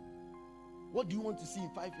 What do you want to see in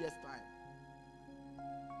 5 years' time?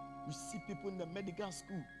 You see people in the medical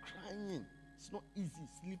school crying. It's not easy.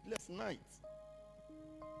 Sleepless nights.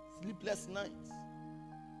 Sleepless nights.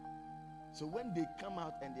 So when they come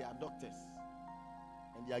out and they are doctors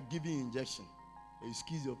and they are giving injection, you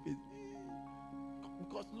squeeze your face.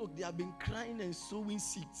 Because look, they have been crying and sowing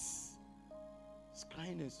seeds. It's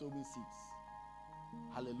crying and sowing seeds.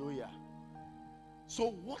 Hallelujah.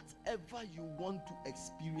 So whatever you want to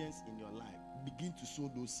experience in your life, begin to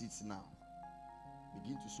sow those seeds now.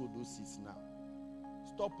 Begin to sow those seeds now.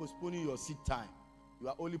 Stop postponing your seed time. You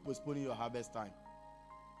are only postponing your harvest time.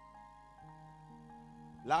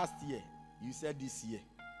 Last year, you said this year.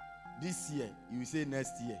 This year, you say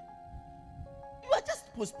next year. You are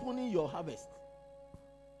just postponing your harvest.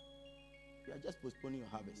 You are just postponing your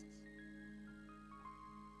harvest.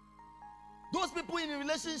 Those people in a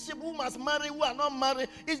relationship who must marry, who are not married,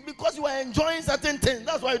 it's because you are enjoying certain things.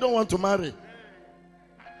 That's why you don't want to marry.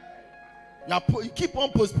 You keep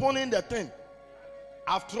on postponing the thing.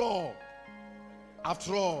 After all,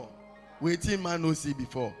 waiting man no see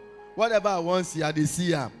before. Whatever I want to see, I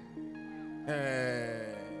see him.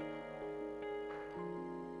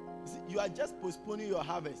 You are just postponing your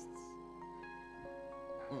harvest.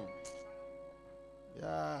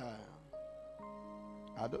 Yeah.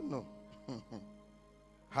 I don't know.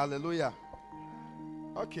 Hallelujah.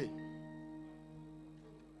 Okay.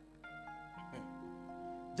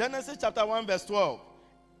 Genesis chapter 1 verse 12.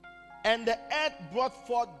 And the earth brought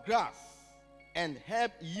forth grass and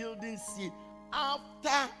herb yielding seed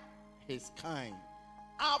after his kind.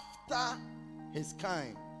 After his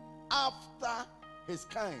kind. After his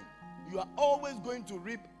kind. You are always going to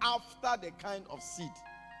reap after the kind of seed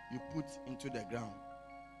you put into the ground.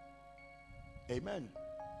 Amen.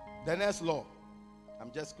 The next law.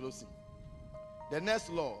 I'm just closing. The next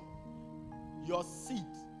law. Your seed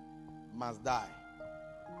must die.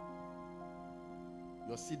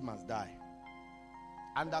 your seed must die.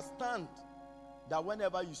 Understand that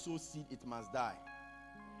whenever you sow seed, it must die.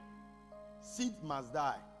 Seed must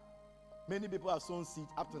die. Many people have sown seed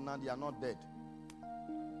up to now, they are not dead.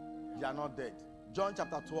 They are not dead. John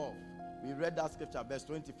chapter 12, we read that scripture, verse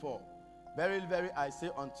 24. Very, very, I say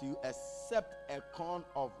unto you, except a corn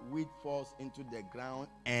of wheat falls into the ground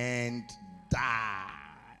and die,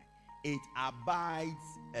 it abides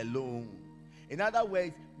alone. In other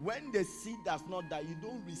words, when the seed does not die, you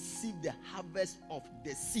don't receive the harvest of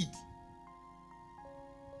the seed.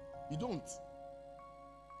 You don't.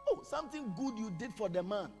 Oh, something good you did for the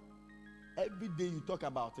man. Every day you talk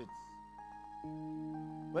about it.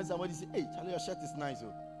 When somebody say, "Hey, Charlie, your shirt is nice."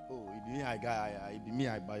 Oh, it be me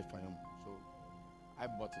I buy for him. So I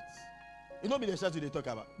bought it. You know, be the shirt you they talk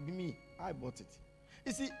about. It be me, I bought it.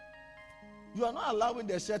 You see, you are not allowing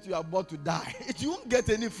the shirt you have bought to die. You won't get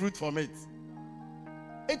any fruit from it.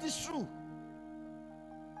 It is true.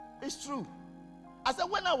 It's true. I said,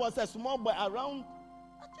 when I was a small boy, around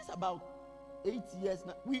just about 8 years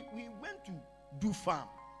now, we went to do farm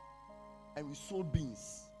and we sold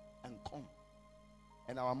beans and corn.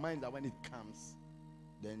 And our mind that when it comes,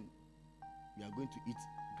 then we are going to eat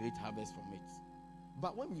great harvest from it.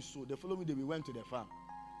 But when we sowed, the following day we went to the farm.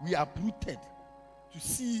 We uprooted to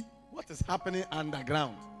see what is happening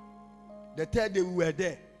underground. The third day we were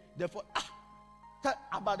there. Therefore,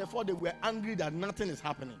 about the fourth day we were angry that nothing is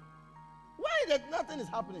happening. Why that nothing is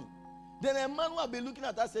happening? Then a man who had been looking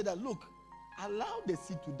at us said that, look, allow the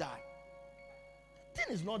seed to die. The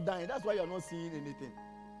thing is not dying. That's why you're not seeing anything.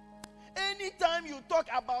 Anytime you talk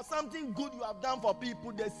about something good you have done for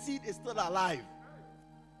people, the seed is still alive.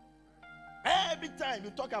 Every time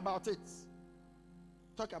you talk about it.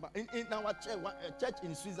 Talk about in our church, a church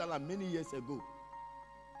in Switzerland many years ago.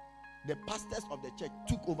 The pastors of the church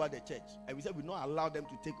took over the church. And we said we don't allow them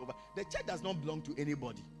to take over. The church does not belong to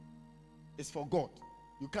anybody. It's for God.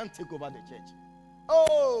 You can't take over the church.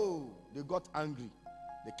 Oh, they got angry.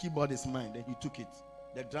 The keyboard is mine, then he took it.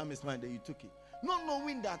 The drum is mine, then he took it. Not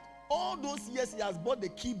knowing that all those years he has bought the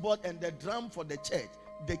keyboard and the drum for the church,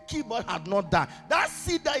 the keyboard had not died. That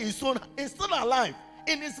seed that he sown is still alive.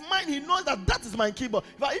 In his mind, he knows that that is my keyboard.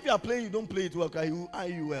 But if you are playing, you don't play it well.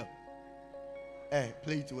 You well.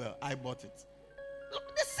 Play it well. I bought it.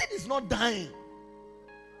 Look, the seed is not dying.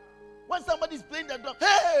 When somebody is playing the drum,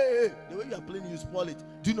 hey, the way you are playing, you spoil it.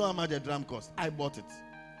 Do you know how much the drum cost? I bought it.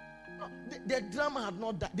 No, the drum had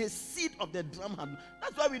not died. The seed of the drum had not.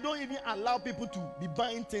 That's why we don't even allow people to be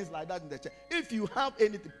buying things like that in the church. If you have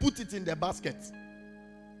anything, put it in the basket.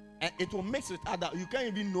 And it will mix with other. You can't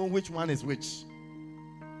even know which one is which.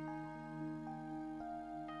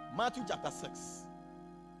 Matthew chapter 6.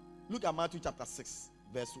 Look at Matthew chapter 6,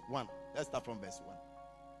 verse 1. Let's start from verse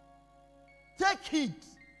 1. Take heed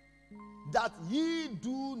that ye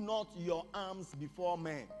do not your alms before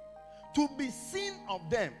men, to be seen of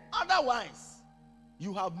them. Otherwise,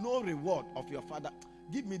 you have no reward of your Father.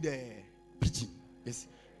 Give me the pidgin.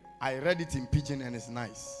 I read it in pidgin and it's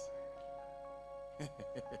nice.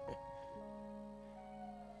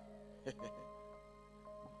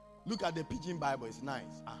 Look at the pidgin Bible. It's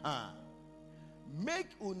nice. Make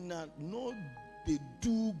una know they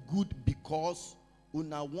do good because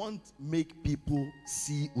una want make people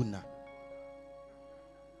see una.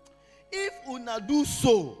 If una do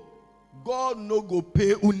so, God no go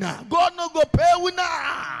pay una. God no go pay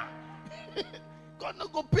una. God no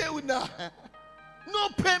go pay una. No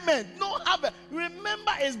payment, no harvest.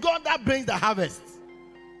 Remember, it's God that brings the harvest.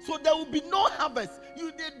 So there will be no harvest.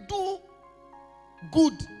 You they do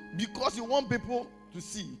good because you want people to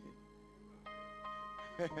see.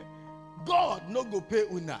 God no go pay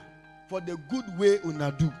una for the good way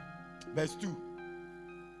una do. Verse 2.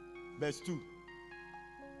 Verse 2.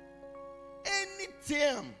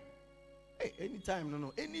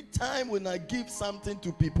 Anytime when I give something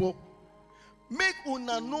to people, make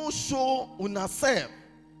una no show una self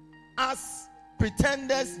as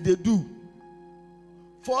pretenders they do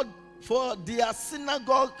for their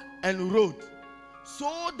synagogue and road,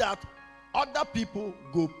 so that other people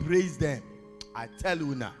go praise them. I tell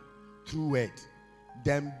una, true word,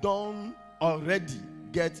 them don't already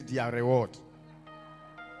get their reward.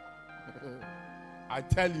 I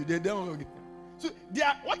tell you, they don't. So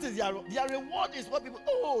what is their reward? Is what people,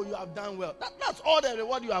 oh, you have done well. That's all the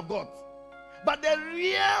reward you have got. But the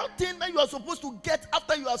real thing that you are supposed to get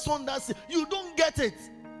after you have sown that seed, you don't get it.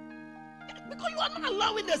 Because you are not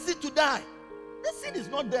allowing the seed to die. The seed is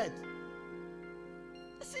not dead.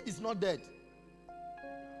 The seed is not dead.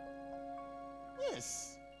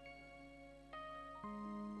 Yes.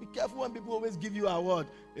 We careful when people always give you an award.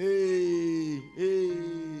 Hey,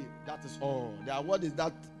 that is all. The award is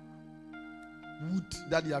that wood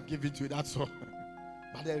that they have given to you. That's all.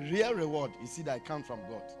 But the real reward, you see, that it comes from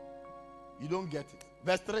God. You don't get it.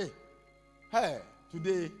 Verse 3. Hey,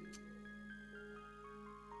 today.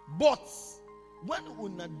 But when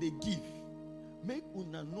una they give, make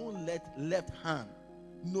una no let left hand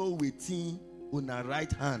no waiting una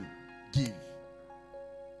right hand give.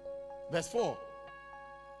 Verse 4.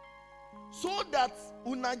 So that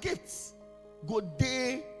una gifts go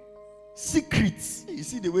dey secrets. You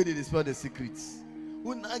see the way they spell the secrets.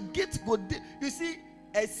 Una gifts go dey. You see,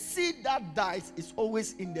 a seed that dies is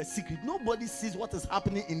always in the secret. Nobody sees what is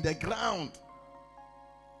happening in the ground.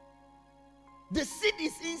 The seed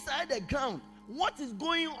is inside the ground. What is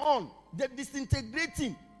going on? The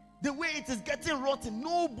disintegrating. The way it is getting rotten.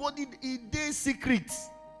 Nobody is the secrets.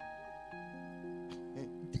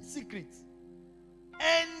 The secrets.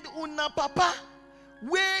 And una papa,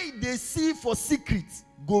 where they see for secrets,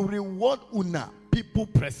 go reward una people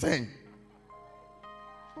present.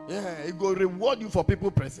 Yeah, it go reward you for people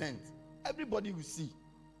present. Everybody will see.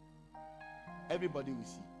 Everybody will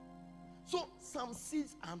see. So some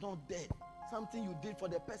seeds are not dead. Something you did for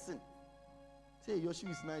the person. Say, your shoe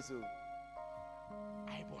is nice. Oh,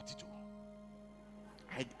 I bought it.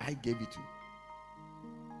 I gave it to you.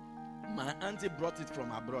 My auntie brought it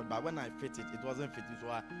from abroad, but when I fit it, it wasn't fitting.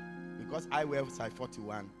 So because I wear size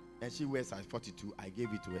 41 and she wears size 42, I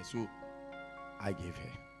gave it to her. So I gave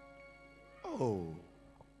her. Oh.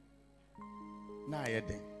 Now you're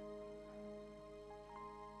then.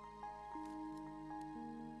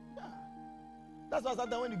 Yeah. That's why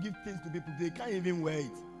sometimes when you give things to people, they can't even wear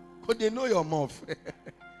it. Because they know your mouth.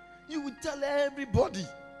 You will tell everybody.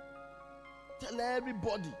 Tell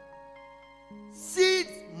everybody. Seeds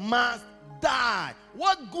must die.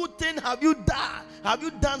 What good thing have you done? Have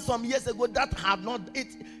you done some years ago that have not it?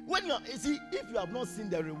 When you see, if you have not seen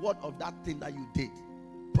the reward of that thing that you did,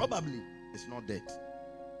 probably it's not dead.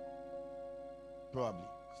 Probably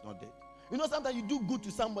it's not dead. You know, sometimes you do good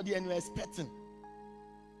to somebody and you're expecting.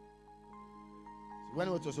 So when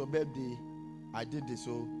it was your birthday, I did this.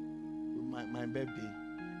 So my birthday,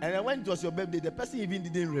 and then when it was your birthday, the person even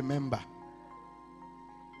didn't remember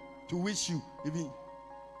to wish you. Even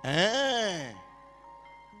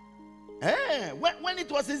when it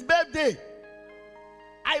was his birthday,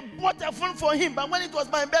 I bought a phone for him, but when it was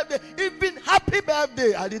my birthday, even happy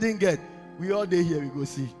birthday, I didn't get. We all day here, we go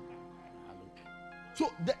see. So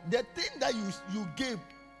the thing that you gave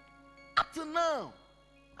up to now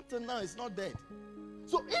it's not dead.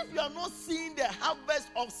 So if you are not seeing the harvest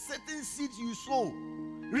of certain seeds you sow,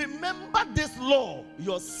 remember this law: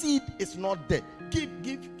 your seed is not dead. Give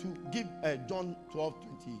John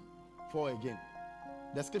 12:24 again.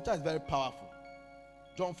 The scripture is very powerful.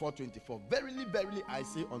 John 4:24. Verily, verily, I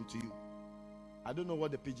say unto you. I don't know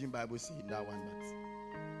what the Pidgin Bible says in that one,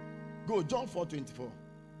 but go John 4:24.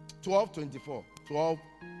 12:24.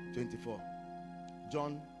 12:24.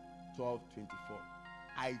 John 12:24.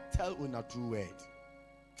 I tell you a true word.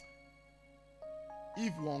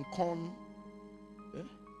 If one corn,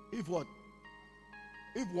 if what?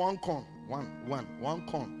 If one corn, one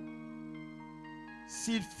corn,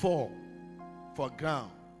 seed fall for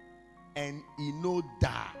ground, and it no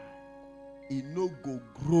die, it no go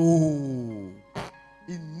grow,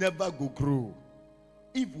 it never go grow.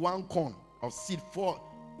 If one corn of seed fall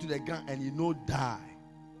to the ground and it no die,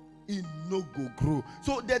 it no go grow.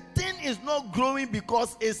 So the thing is not growing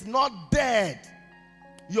because it's not dead.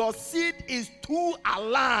 Your seed is too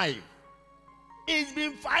alive. It's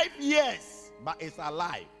been 5 years, but it's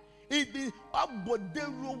alive. It's been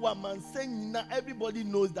everybody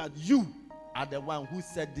knows that you are the one who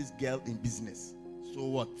set this girl in business. So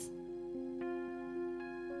what?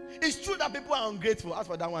 It's true that people are ungrateful. As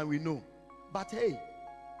for that one, we know. But hey,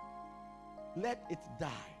 let it die.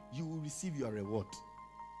 You will receive your reward.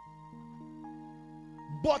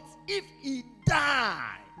 But if it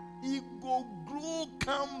die, it go grow,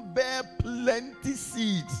 come bear plenty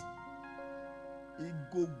seeds. It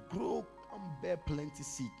go grow, come bear plenty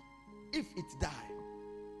seed. If it die,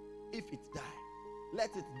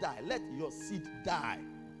 let it die. Let your seed die.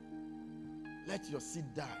 Let your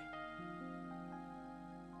seed die.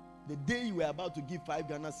 The day you were about to give 5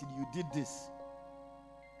 Ghana seed, you did this.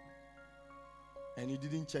 And you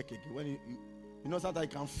didn't check again. When you know sometimes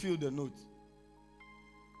you can feel the note.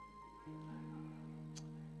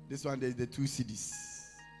 This one, there's the 2 CDs.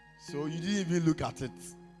 So you didn't even look at it.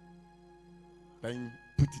 Then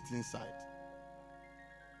put it inside.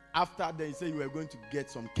 After that, you say you were going to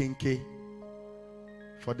get some kinky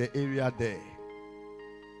for the area there.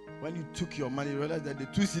 When you took your money, you realized that the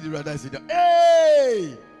 2 CD rather is there.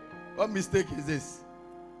 Hey! What mistake is this?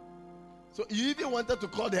 So you even wanted to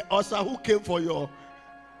call the usher who came for your...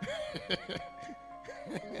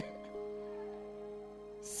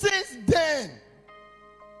 Since then,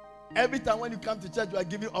 every time when you come to church, you are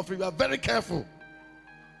giving offering, you are very careful.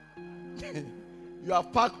 You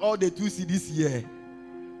have packed all the 2 CDs here.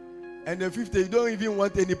 And the 50, you don't even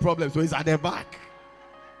want any problem, so it's at the back.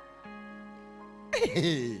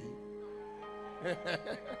 Hey.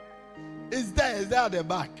 It's there at the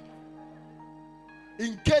back.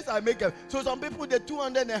 In case I make a... So some people, the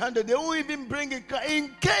 200 and 100, they won't even bring it in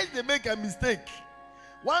case they make a mistake.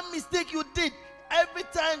 One mistake you did, every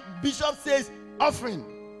time Bishop says offering,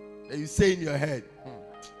 then you say in your head,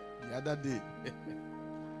 the other day.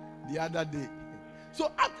 The other day.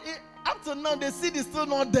 So up to now, the seed is still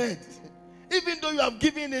not dead. Even though you have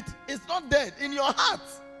given it, it's not dead in your heart.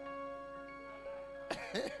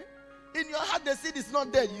 In your heart, the seed is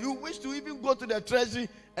not dead. You wish to even go to the treasury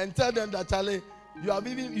and tell them that, Charlie,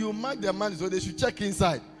 you mark the money so they should check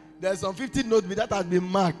inside. There's some 50 notes that has been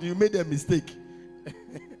marked. You made a mistake.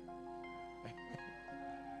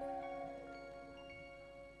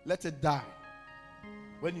 Let it die.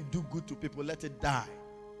 When you do good to people, let it die.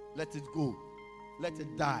 Let it go. Let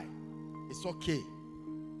it die. It's okay.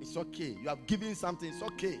 It's okay. You have given something. It's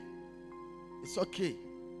okay. It's okay.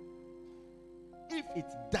 If it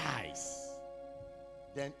dies,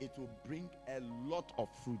 then it will bring a lot of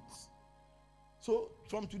fruits. So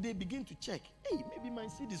from today, begin to check. Hey, maybe my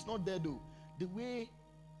seed is not there though. The way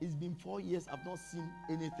it's been 4 years, I've not seen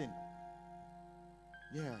anything.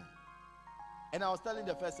 Yeah. And I was telling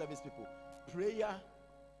the first service people, prayer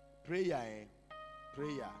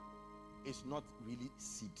is not really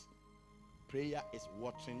seed. Prayer is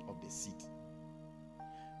watering of the seed.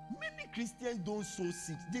 Many Christians don't sow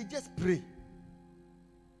seeds. They just pray.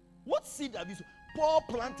 What seed have you sown? Paul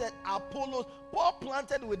planted Apollos. Paul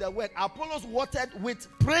planted with the word. Apollos watered with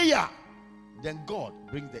prayer. Then God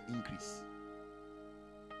brings the increase.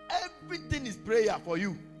 Everything is prayer for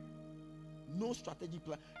you. No strategic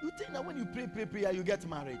plan. You think that when you pray, you get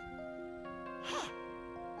married?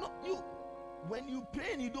 No, when you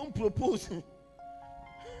pray and you don't propose,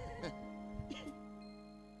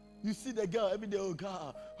 you see the girl every day. Oh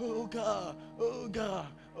God, oh God, oh God,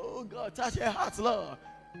 oh God, touch her heart, Lord.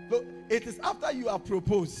 So it is after you have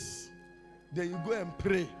proposed, then you go and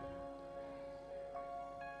pray.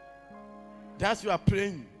 That's you are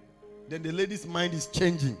praying. Then the lady's mind is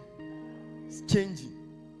changing. It's changing.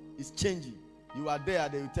 It's changing. You are there,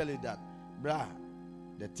 they will tell you that, brah,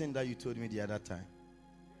 the thing that you told me the other time.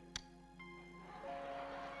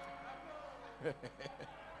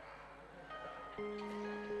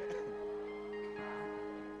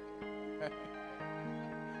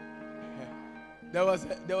 There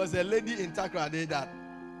was a lady in Takrade that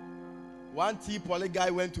one T poly guy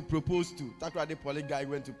went to propose to. Takrade poly guy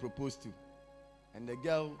went to propose to. And the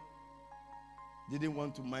girl didn't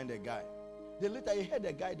want to mind the guy. Then later he heard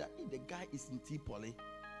the guy that the guy is in T poly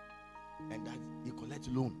and that he collects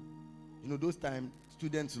loan. You know, those times,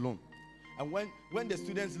 students loan. And when the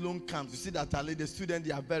students loan comes, you see that the students,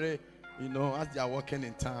 they are very, as they are walking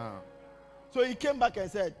in town. So he came back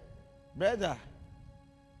and said, brother,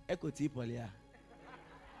 Echo T poly.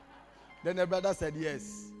 Then the brother said,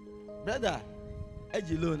 yes. Brother,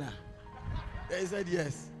 Ejilona. He said,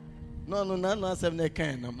 yes. No, 7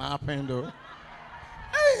 can. I'm happy though.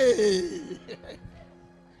 Hey!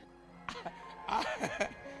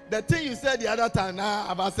 The thing you said the other time, now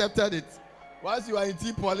I've accepted it. Once you are in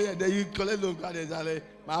T poly and then you collect loan card, it's like,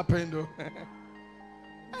 my happy though.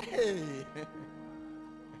 Hey!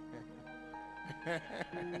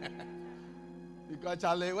 Because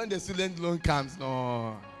Charlie, when the student loan comes,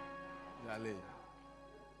 no.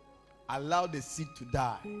 Allow the seed to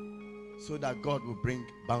die so that God will bring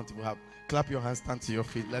bountiful help. Clap your hands, stand to your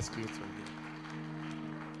feet. Let's close from here.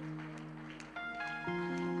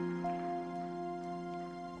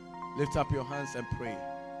 Lift up your hands and pray.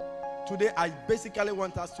 Today, I basically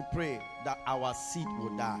want us to pray that our seed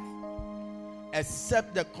will die.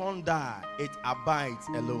 Except the corn die, it abides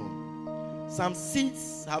alone. Some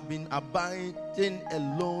seeds have been abiding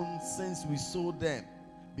alone since we sowed them,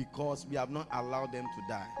 because we have not allowed them to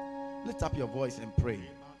die. Lift up your voice and pray.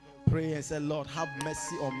 Pray and say, Lord, have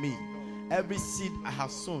mercy on me. Every seed I have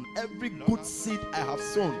sown, every good seed I have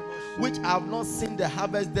sown, which I have not seen the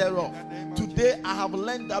harvest thereof. Today I have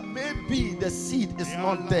learned that maybe the seed is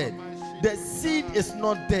not dead. The seed is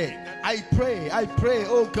not dead. I pray,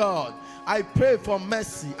 oh God. I pray for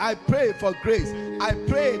mercy. I pray for grace. I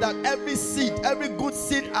pray that every seed, every good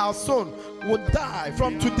seed I have sown will die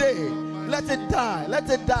from today. Let it die. Let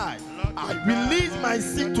it die. I release my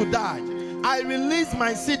seed to die. I release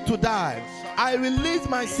my seed to die. I release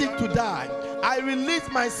my seed to die. I release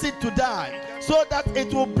my seed to die, so that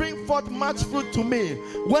it will bring forth much fruit to me.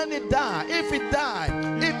 When it die, if it die,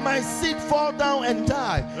 if my seed fall down and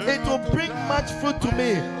die, it will bring much fruit to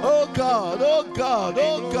me. Oh God, oh God,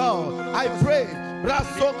 oh God, I pray.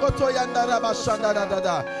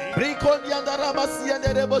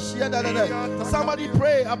 Somebody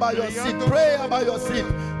pray about your seed. Pray about your seed.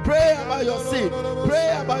 Pray about your seed.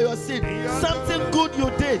 Pray about your seed. Something good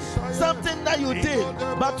you did, something that you did,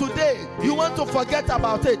 but today you want to forget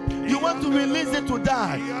about it. You want to release it to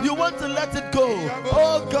die. You want to let it go.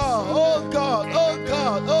 Oh God, oh God, oh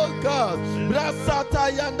God, oh God.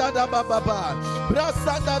 Brasata yanda da baba.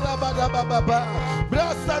 Brasanda da baba.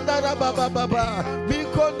 Brasanda da baba.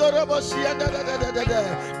 Mikondo roboshi yanda da.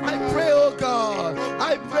 I pray, oh God.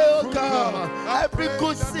 I pray, oh God. Every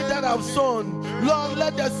good seed that I've sown, Lord,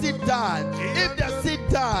 let the seed die. If the seed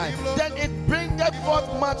die, then it bringeth forth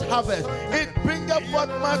much harvest. It bringeth forth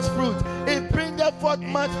much fruit. It bringeth forth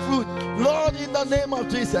much fruit. Lord, in the name of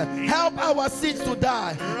Jesus, help our seeds to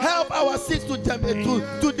die. Help our seeds to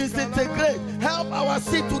disintegrate. Help our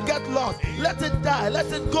seed to get lost. Let it die.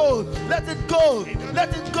 Let it go. Let it go.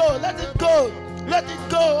 Let it go. Let it go. Let it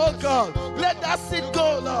go, oh God. Let that seed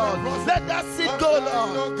go, Lord. Let that seed go,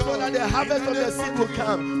 Lord. So that the harvest of the seed will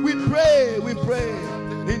come. We pray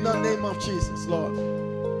in the name of Jesus, Lord.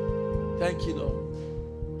 Thank you,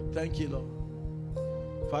 Lord. Thank you,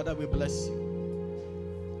 Lord. Father, we bless you.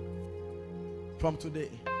 From today,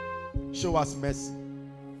 show us mercy.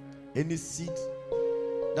 Any seed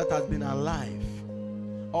that has been alive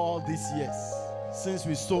all these years, since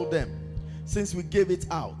we sowed them, since we gave it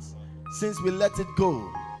out, since we let it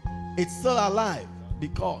go, it's still alive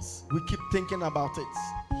because we keep thinking about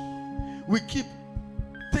it. We keep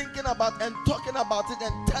thinking about and talking about it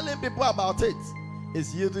and telling people about it.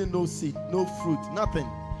 It's yielding no seed, no fruit, nothing.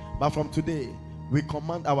 But from today, we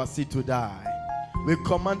command our seed to die. We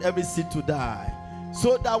command every seed to die,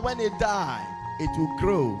 so that when it dies, it will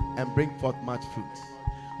grow and bring forth much fruit.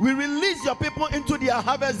 We release your people into their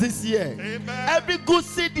harvest this year. Amen. Every good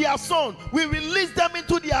seed they have sown, we release them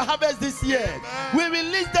into their harvest this year. Amen. We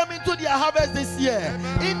release them into their harvest this year.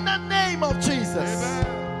 Amen. In the name of Jesus.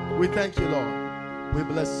 Amen. We thank you, Lord. We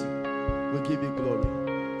bless you. We give you glory.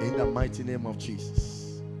 In the mighty name of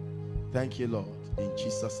Jesus. Thank you, Lord. In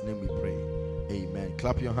Jesus' name we pray. Amen.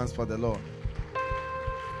 Clap your hands for the Lord.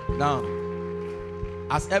 Now,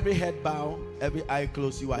 as every head bow, every eye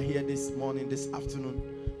closed, you are here this morning, this afternoon.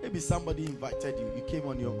 Maybe somebody invited you. You came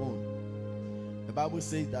on your own. The Bible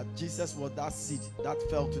says that Jesus was that seed that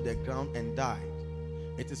fell to the ground and died.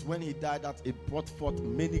 It is when he died that it brought forth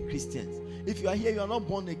many Christians. If you are here, you are not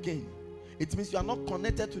born again. It means you are not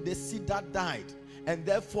connected to the seed that died. And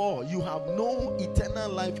therefore, you have no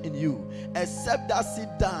eternal life in you. Except that seed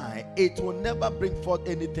die, it will never bring forth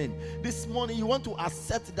anything. This morning, you want to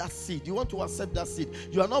accept that seed. You want to accept that seed.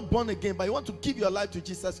 You are not born again, but you want to give your life to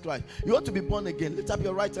Jesus Christ. You want to be born again. Lift up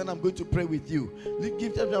your right hand. I'm going to pray with you.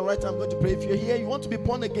 Lift up your right hand. I'm going to pray. If you're here, you want to be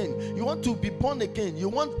born again. You want to be born again. You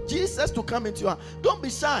want Jesus to come into your heart. Don't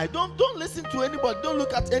be shy. Don't listen to anybody. Don't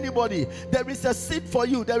look at anybody. There is a seed for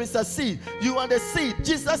you. There is a seed. You are the seed.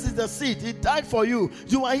 Jesus is the seed. He died for you.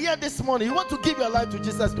 You are here this morning. You want to give your life to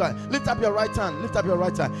Jesus Christ. Lift up your right hand. Lift up your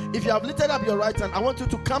right hand. If you have lifted up your right hand, I want you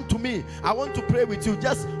to come to me. I want to pray with you.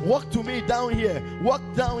 Just walk to me down here. Walk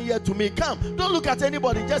down here to me. Come. Don't look at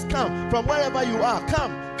anybody. Just come from wherever you are.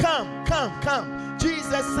 Come.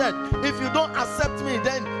 Jesus said, if you don't accept me,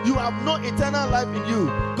 then you have no eternal life in you.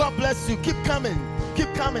 God bless you. Keep coming.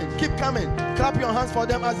 Keep coming. Keep coming. Clap your hands for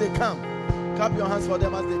them as they come. Clap your hands for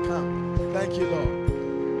them as they come. Thank you,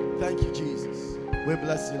 Lord. Thank you, Jesus. We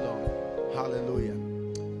bless you, Lord. Hallelujah.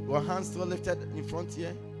 Your hands still lifted in front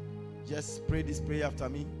here. Just pray this prayer after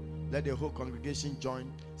me. Let the whole congregation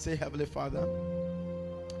join. Say, Heavenly Father,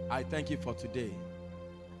 I thank you for today.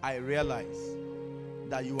 I realize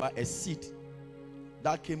that you are a seed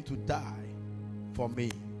that came to die for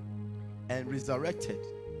me and resurrected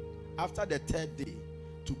after the third day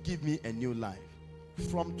to give me a new life.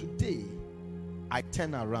 From today, I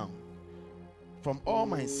turn around from all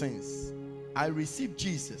my sins. I receive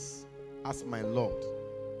Jesus as my Lord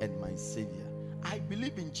and my Savior. I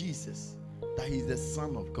believe in Jesus, that he is the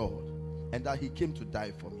Son of God and that he came to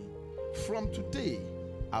die for me. From today,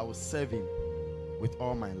 I will serve him with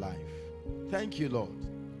all my life. Thank you, Lord.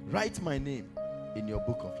 Write my name in your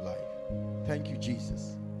book of life. Thank you,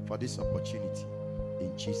 Jesus, for this opportunity.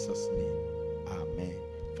 In Jesus' name, amen.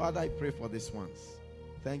 Father, I pray for these ones.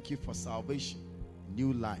 Thank you for salvation,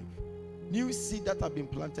 new life, new seed that have been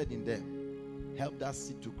planted in them. help that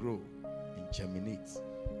seed to grow and germinate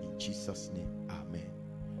in Jesus' name. Amen.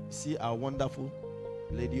 See our wonderful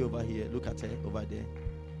lady over here. Look at her over there.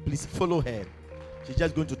 Please follow her. She's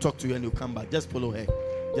just going to talk to you and you'll come back. Just follow her.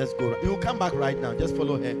 Just go. You'll come back right now. Just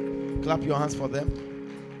follow her. Clap your hands for them.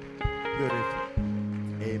 Beautiful.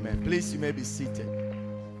 Amen. Please, you may be seated.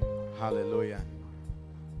 Hallelujah.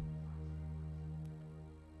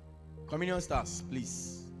 Communion stars,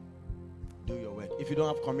 please do your work. If you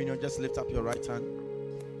don't have communion, just lift up your right hand.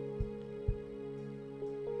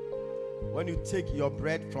 When you take your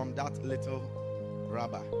bread from that little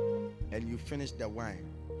rubber and you finish the wine,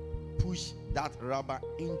 push that rubber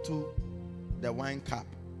into the wine cup,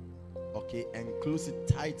 okay, and close it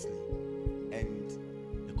tightly, and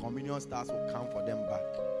the communion stars will come for them back.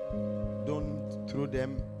 Don't throw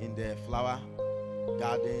them in the flower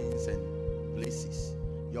gardens and places.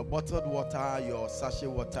 Your bottled water, your sachet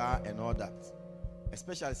water, and all that,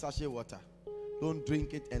 especially sachet water, don't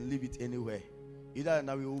drink it and leave it anywhere. Either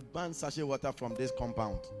now we will ban sachet water from this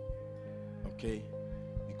compound, okay,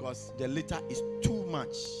 because the litter is too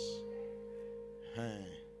much.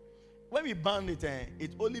 When we ban it,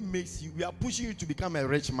 it only makes you, we are pushing you to become a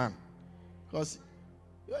rich man, because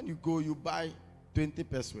when you go, you buy 20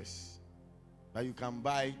 pesos, but you can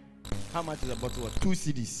buy, how much is a bottle of 2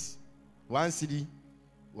 cedis?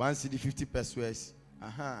 1 cedi 50 pesos.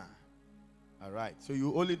 All right, so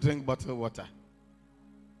you only drink bottled water.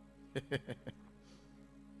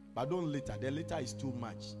 But don't litter. The litter is too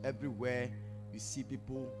much. Everywhere you see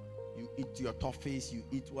people, you eat your toffees, you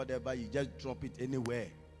eat whatever, you just drop it anywhere.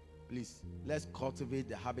 Please, let's cultivate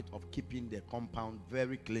the habit of keeping the compound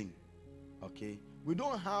very clean. Okay? We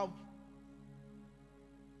don't have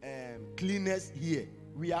cleaners here.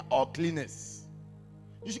 We are all cleaners.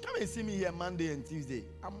 You should come and see me here Monday and Tuesday.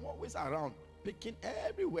 I'm always around, picking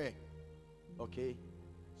everywhere. Okay?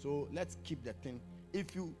 So let's keep the thing. If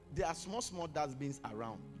there are small dustbins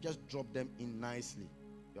around, just drop them in nicely.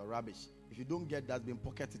 Your rubbish. If you don't get dustbin,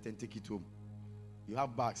 pocket it and take it home. You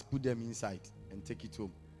have bags, put them inside and take it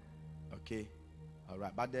home. Okay? All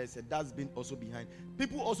right. But there's a dustbin also behind.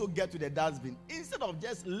 People also get to the dustbin. Instead of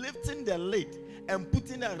just lifting the lid and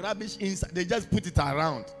putting the rubbish inside, they just put it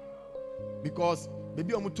around. Because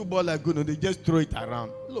maybe I'm too ball like they just throw it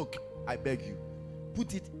around. Look, I beg you,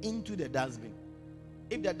 put it into the dustbin.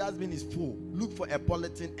 If the dustbin is full, look for a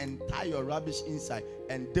polythene and tie your rubbish inside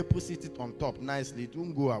and deposit it on top nicely. It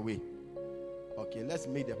won't go away. Okay, let's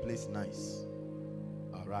make the place nice.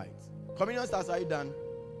 All right. Communion stars, are you done?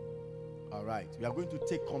 All right. We are going to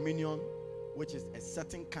take communion, which is a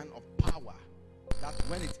certain kind of power that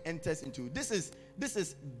when it enters into, this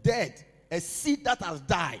is dead, a seed that has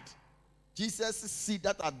died. Jesus' seed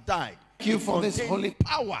that has died. Thank you for this holy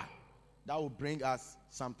power that will bring us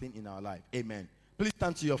something in our life. Amen. Please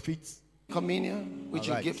stand to your feet. Communion, which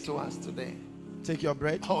you give to us today. Take your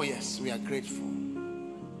bread. Oh yes, we are grateful.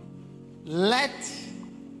 Let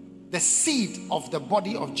the seed of the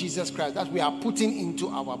body of Jesus Christ that we are putting into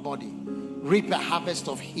our body reap a harvest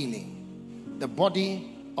of healing. The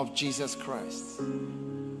body of Jesus Christ.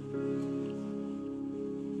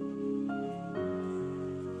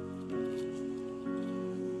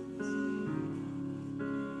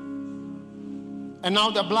 And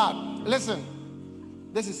now the blood. Listen.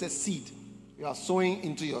 This is a seed you are sowing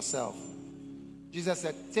into yourself. Jesus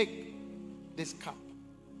said, take this cup.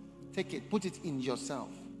 Take it. Put it in yourself.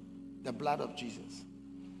 The blood of Jesus.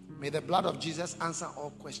 May the blood of Jesus answer all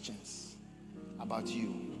questions about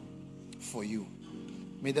you, for you.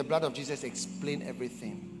 May the blood of Jesus explain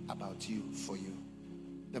everything about you, for you.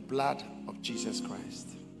 The blood of Jesus Christ.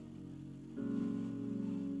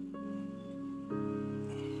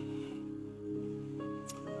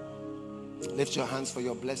 Lift your hands for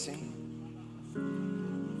your blessing.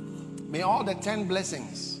 May all the 10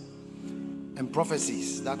 blessings and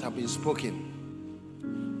prophecies that have been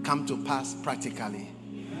spoken come to pass practically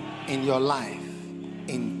in your life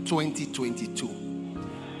in 2022.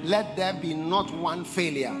 Let there be not one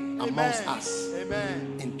failure amongst us.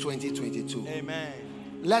 Amen. In 2022. Amen.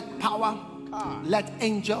 Let power, let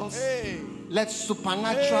angels, let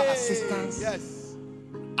supernatural assistance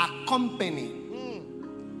accompany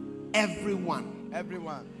everyone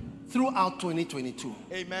throughout 2022.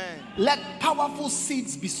 Amen. Let powerful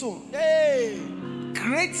seeds be sown.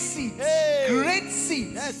 Great seeds. Great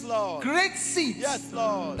seeds. Yes, Lord. Great seeds. Yes,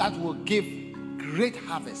 Lord. That will give great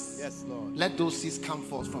harvest. Yes, Lord. Let those seeds come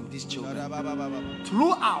forth from these children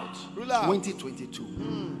throughout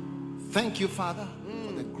 2022. Thank you, Father,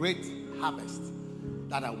 for the great harvest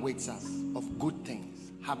that awaits us of good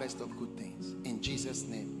things. Harvest of good things. In Jesus'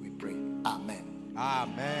 name we pray. Amen.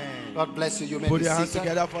 Amen. God bless you. You may Put be your hands seated.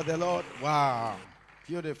 together for the Lord. Wow.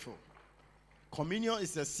 Beautiful. Communion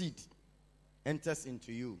is a seed. Enters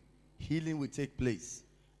into you. Healing will take place.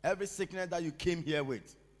 Every sickness that you came here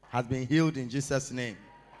with has been healed in Jesus' name.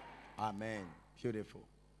 Amen. Beautiful.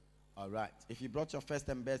 All right. If you brought your first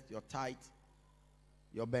and best, your tithe,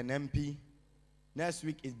 your Benempi. Next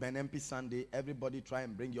week is Benempi Sunday. Everybody try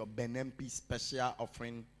and bring your Benempi special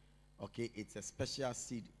offering. Okay, it's a special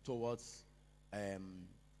seed towards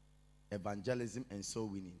evangelism and soul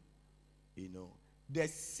winning. You know, the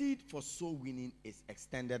seed for soul winning is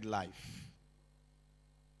extended life.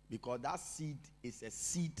 Because that seed is a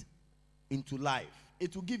seed into life.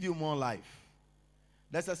 It will give you more life.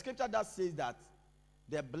 There's a scripture that says that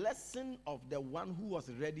the blessing of the one who was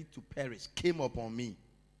ready to perish came upon me.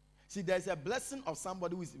 See, there's a blessing of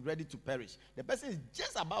somebody who is ready to perish. The person is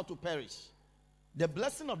just about to perish. The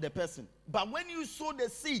blessing of the person. But when you sow the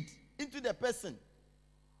seed into the person,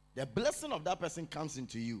 the blessing of that person comes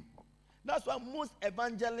into you. That's why most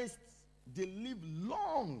evangelists, they live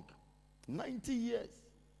long. 90 years,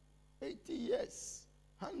 80 years,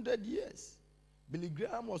 100 years. Billy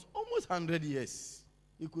Graham was almost 100 years.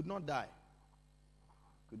 He could not die.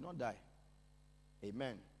 Could not die.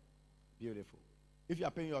 Amen. Beautiful. If you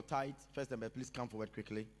are paying your tithe, first and best, please come forward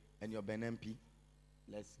quickly. And your Benempi,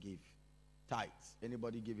 let's give. Tithes.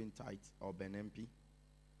 Anybody giving tithe or Benempi?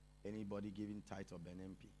 Anybody giving tithe or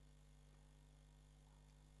Benempi?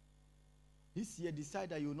 This year,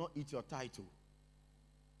 decide that you will not eat your tithe,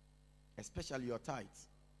 especially your tithe.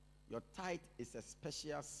 Your tithe is a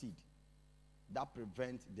special seed that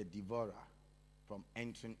prevents the devourer from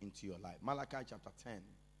entering into your life. Malachi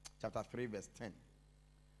chapter 3, verse 10.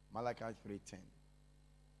 Malachi 3:10.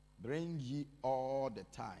 Bring ye all the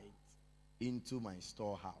tithes into my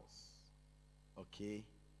storehouse, okay,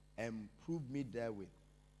 and prove me therewith,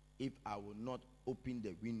 if I will not open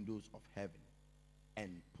the windows of heaven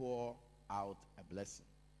and pour out a blessing,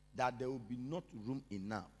 that there will be not room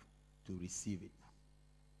enough to receive it.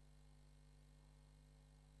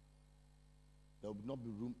 There will not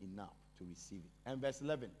be room enough to receive it. And verse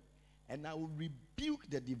 11, and I will rebuke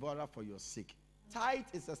the devourer for your sake. Tithe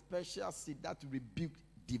is a special seed that rebuke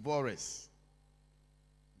devourers.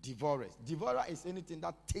 Devourers. Devourer is anything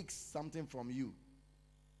that takes something from you.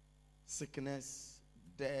 Sickness,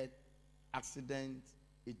 death, accident.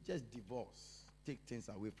 It just devours. Take things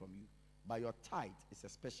away from you. But your tithe is a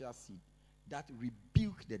special seed that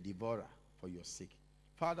rebuke the devourer for your sake.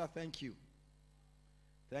 Father, thank you.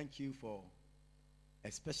 Thank you for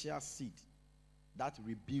a special seed that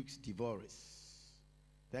rebukes devourers.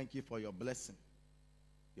 Thank you for your blessing.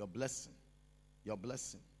 Your blessing. Your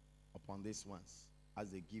blessing upon these ones as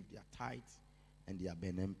they give their tithe and their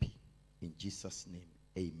Benempi. In Jesus' name,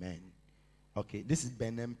 amen. Okay, this is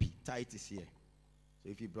Benempi. Tithe is here. So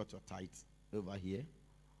if you brought your tithe over here,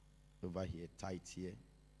 tithe here,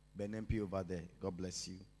 Benempi over there, God bless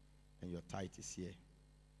you. And your tithe is here.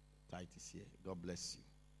 Tithe is here. God bless you.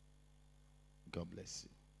 God bless you.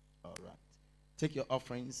 All right. Take your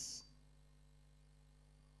offerings.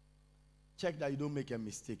 Check that you don't make a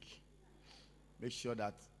mistake. Make sure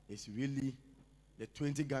that it's really the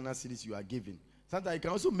 20 Ghana cedis you are giving. Sometimes you can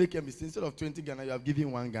also make a mistake. Instead of 20 Ghana, you have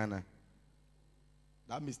given 1 Ghana.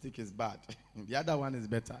 That mistake is bad. The other one is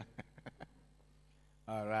better.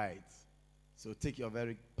 All right. So take your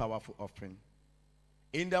very powerful offering.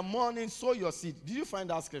 In the morning, sow your seed. Did you find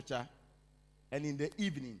that scripture? And in the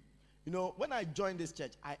evening. You know, when I joined this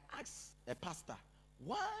church, I asked a pastor,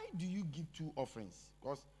 why do you give 2 offerings?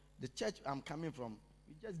 Because the church I'm coming from,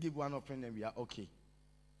 we just give 1 offering and we are okay.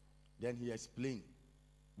 Then he explained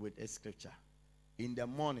with a scripture. In the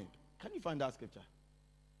morning. Can you find that scripture?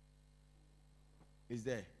 Is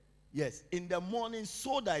there? Yes. In the morning,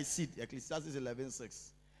 sow thy seed. Ecclesiastes 11:6.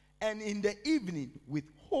 And in the evening,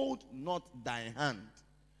 withhold not thy hand.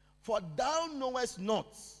 For thou knowest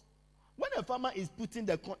not. When a farmer is putting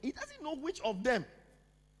the corn, he doesn't know which of them.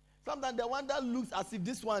 Sometimes the one that looks as if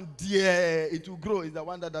this one, dear, it will grow, is the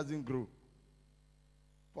one that doesn't grow.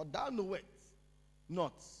 For thou knowest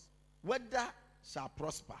not whether shall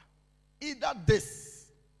prosper, either this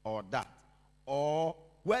or that, or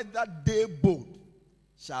whether they both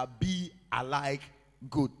shall be alike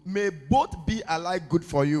good. May both be alike good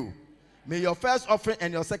for you. May your first offering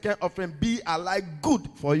and your second offering be alike good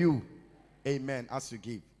for you. Amen. As you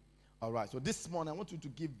give. All right. So this morning I want you to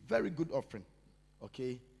give very good offering.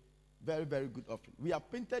 Okay. Very, very good offering. We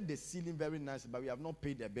have painted the ceiling very nicely, but we have not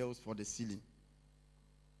paid the bills for the ceiling.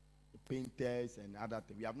 The painters and other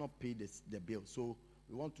things. We have not paid the bill. So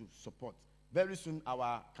we want to support. Very soon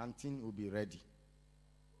our canteen will be ready.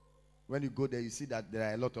 When you go there, you see that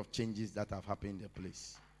there are a lot of changes that have happened in the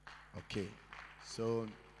place. Okay. So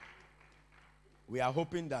we are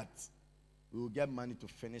hoping that we will get money to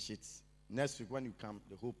finish it. Next week when you come,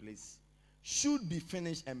 the whole place should be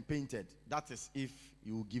finished and painted. That is if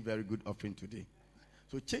you will give very good offering today.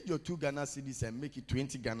 So change your 2 Ghana cedis and make it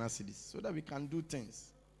 20 Ghana cedis so that we can do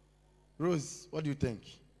things. Rose, what do you think?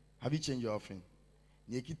 Have you changed your offering?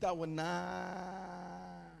 Nikita wana.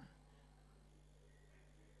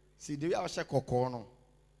 See, the way I share Kokono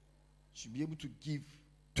should be able to give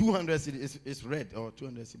 200 cedis. It's red, or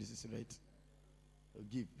 200 cedis is red.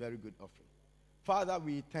 Give very good offering. Father,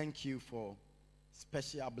 we thank you for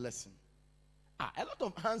special blessing. A lot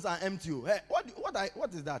of hands are empty. Hey,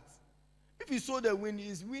 what is that? If you sow the wind,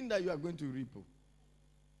 it's wind that you are going to reap.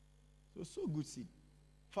 So good seed.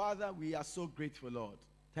 Father, we are so grateful, Lord.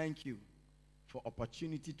 Thank you for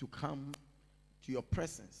opportunity to come to your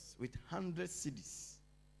presence with 100 cedis,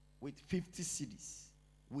 with 50 cedis,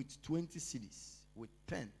 with 20 cedis, with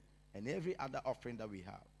 10, and every other offering that we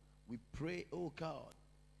have. We pray, oh God,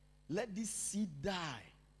 let this seed die.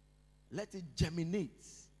 Let it germinate.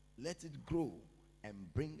 Let it grow and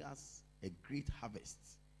bring us a great harvest.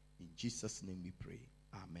 In Jesus' name we pray.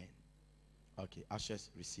 Amen. Okay,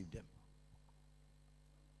 ushers, receive them.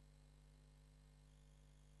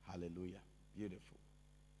 Hallelujah. Beautiful.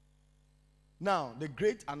 Now, the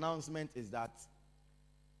great announcement is that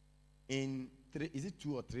in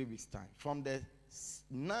 2 or 3 weeks' time, from the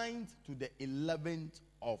 9th to the 11th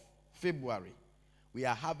of February, we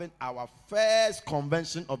are having our first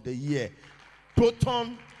convention of the year,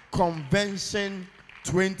 Proton Convention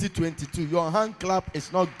 2022. Your hand clap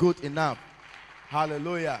is not good enough.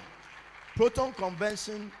 Hallelujah. Proton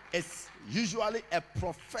Convention is usually a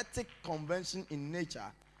prophetic convention in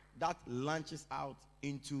nature that launches out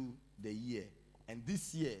into the year. And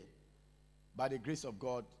this year, by the grace of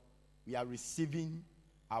God, we are receiving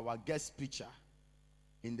our guest preacher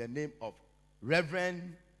in the name of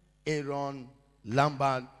Reverend Aaron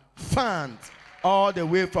Lambert Fant, all the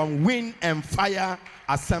way from Wind and Fire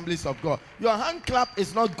Assemblies of God. Your hand clap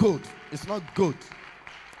is not good. It's not good.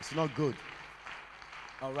 It's not good.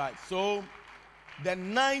 All right. So the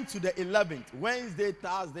 9th to the 11th, Wednesday,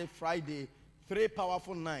 Thursday, Friday, 3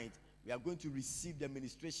 powerful nights, we are going to receive the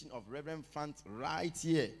ministration of Reverend Fant right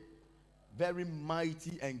here. Very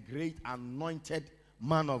mighty and great anointed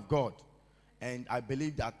man of God. And I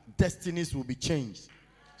believe that destinies will be changed.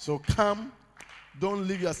 So come. Don't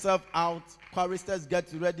leave yourself out. Choristers, get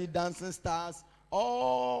ready. Dancing stars.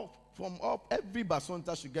 Every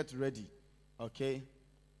basonta should get ready. Okay?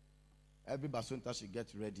 Every basonta should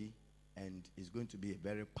get ready. And it's going to be a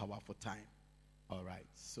very powerful time. All right.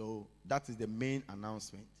 So that is the main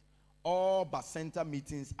announcement. All Bacenta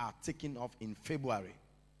meetings are taking off in February.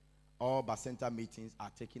 All Bacenta meetings are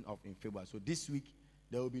taking off in February. So this week,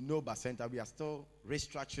 there will be no Bacenta. We are still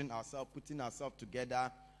restructuring ourselves, putting ourselves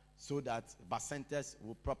together so that Bacentas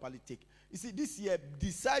will properly take. You see, this year,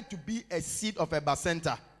 decide to be a seed of a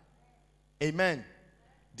Bacenta. Amen.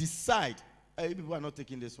 Decide. People are not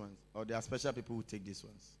taking these ones. Or there are special people who take these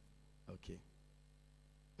ones. Okay.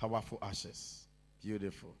 Powerful ashes.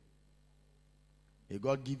 Beautiful. May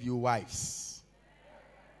God give you wives.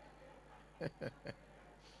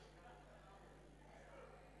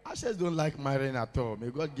 Ashes don't like marrying at all. May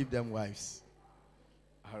God give them wives.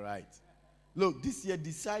 All right. Look, this year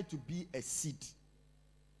decide to be a seed.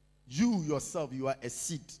 You yourself, you are a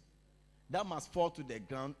seed. That must fall to the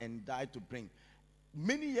ground and die to bring.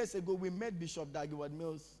 Many years ago, we met Bishop Dagwood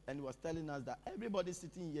Mills and he was telling us that everybody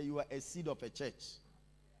sitting here, you are a seed of a church.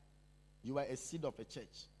 You are a seed of a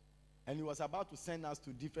church. And he was about to send us to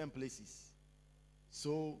different places.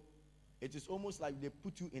 So it is almost like they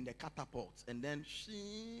put you in the catapult and then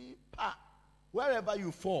wherever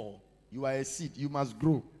you fall, you are a seed. You must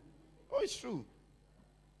grow. Oh, it's true.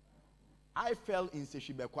 I fell in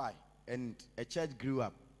Seshibekwai and a church grew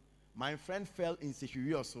up. My friend fell in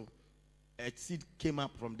Seshiri also. A seed came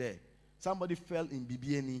up from there. Somebody fell in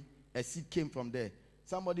Bibiani. A seed came from there.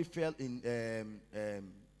 Somebody fell in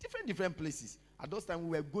different places. At those times,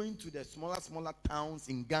 we were going to the smaller towns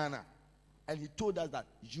in Ghana. And he told us that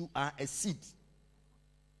you are a seed.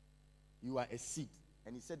 You are a seed.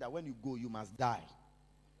 And he said that when you go, you must die.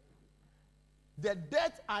 The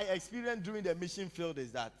death I experienced during the mission field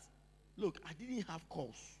is that, look, I didn't have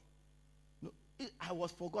calls. No, I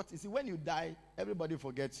was forgotten. See, when you die, everybody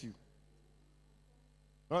forgets you.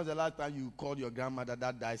 When was the last time you called your grandmother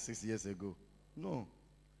that died 6 years ago? No.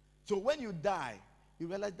 So when you die, you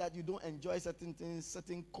realize that you don't enjoy certain things,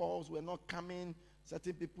 certain calls were not coming,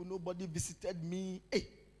 certain people, nobody visited me. Hey,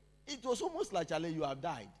 it was almost like, Charlie, you have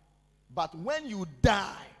died. But when you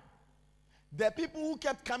die, The people who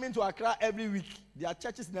kept coming to Accra every week, their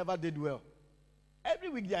churches never did well. Every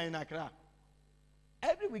week they are in Accra.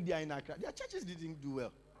 Every week they are in Accra. Their churches didn't do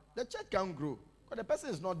well. The church can't grow because the person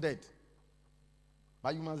is not dead.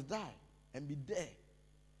 But you must die and be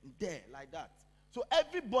there like that. So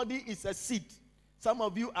everybody is a seed. Some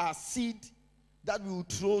of you are seed that will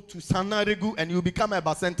throw to Sanaregu and you become a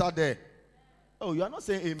bacenta there. Oh, you are not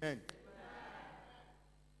saying amen.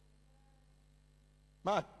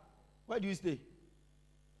 Mark, where do you stay?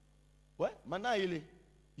 What? Manaile.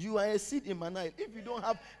 You are a seed in Manaile. If you don't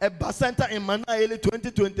have a bacenta in Manaile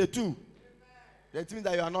 2022, that means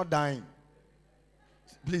that you are not dying.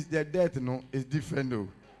 Please, the death, is different though.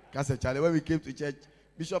 Because Charlie, when we came to church,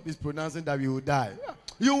 Bishop is pronouncing that we will die.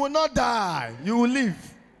 You will not die. You will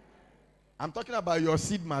live. I'm talking about your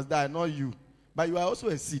seed must die, not you. But you are also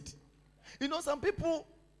a seed. You know, some people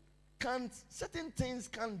certain things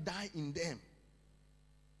can't die in them.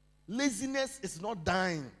 Laziness is not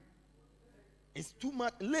dying. It's too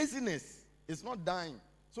much. Laziness is not dying.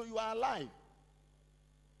 So you are alive.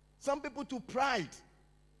 Some people to pride.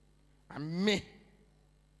 And me,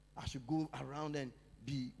 I should go around and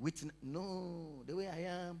be waiting. No, the way I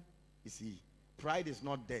am, you see, pride is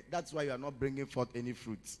not dead. That's why you are not bringing forth any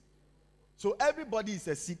fruits. So everybody is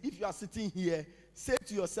a seed. If you are sitting here, say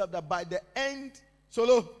to yourself that by the end,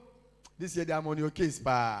 Solo, this year they are on your case,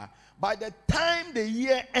 by the time the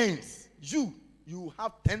year ends, you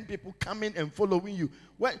have 10 people coming and following you.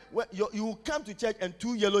 When you will come to church and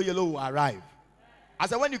 2 yellow will arrive. I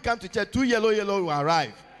said, when you come to church, 2 yellow will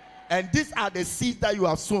arrive. And these are the seeds that you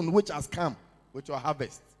have sown, which has come with your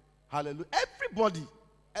harvest. Hallelujah. Everybody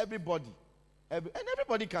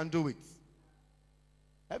can do it.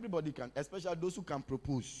 Everybody can, especially those who can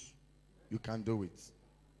propose. You can do it.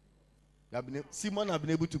 Simon has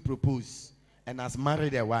been able to propose and has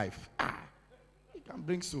married a wife. He can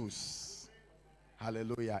bring souls.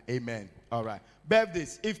 Hallelujah. Amen. All right.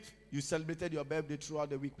 Birthdays. If you celebrated your birthday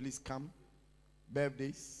throughout the week, please come.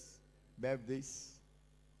 Birthdays.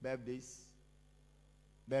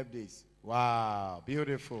 Wow.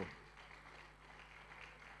 Beautiful.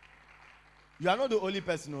 You are not the only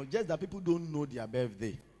person, just that people don't know their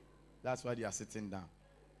birthday. That's why they are sitting down.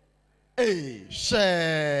 Hey,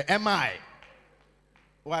 share, am I?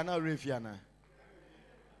 Why not Refiana?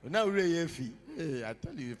 Now Refi. Hey, I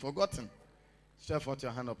tell you, you've forgotten. Stretch out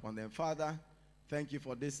your hand upon them. Father, thank you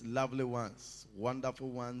for these lovely ones, wonderful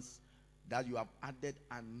ones, that you have added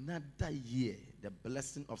another year, the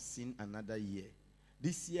blessing of sin another year.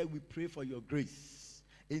 This year we pray for your grace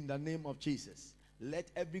in the name of Jesus. Let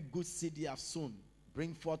every good seed you have sown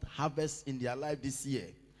bring forth harvest in their life this year.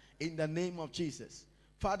 In the name of Jesus.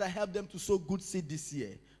 Father, help them to sow good seed this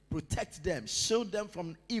year. Protect them. Shield them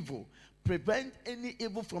from evil. Prevent any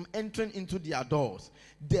evil from entering into their doors.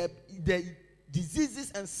 The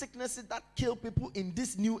diseases and sicknesses that kill people in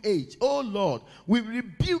this new age, oh Lord, we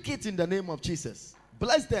rebuke it in the name of Jesus.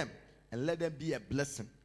 Bless them and let them be a blessing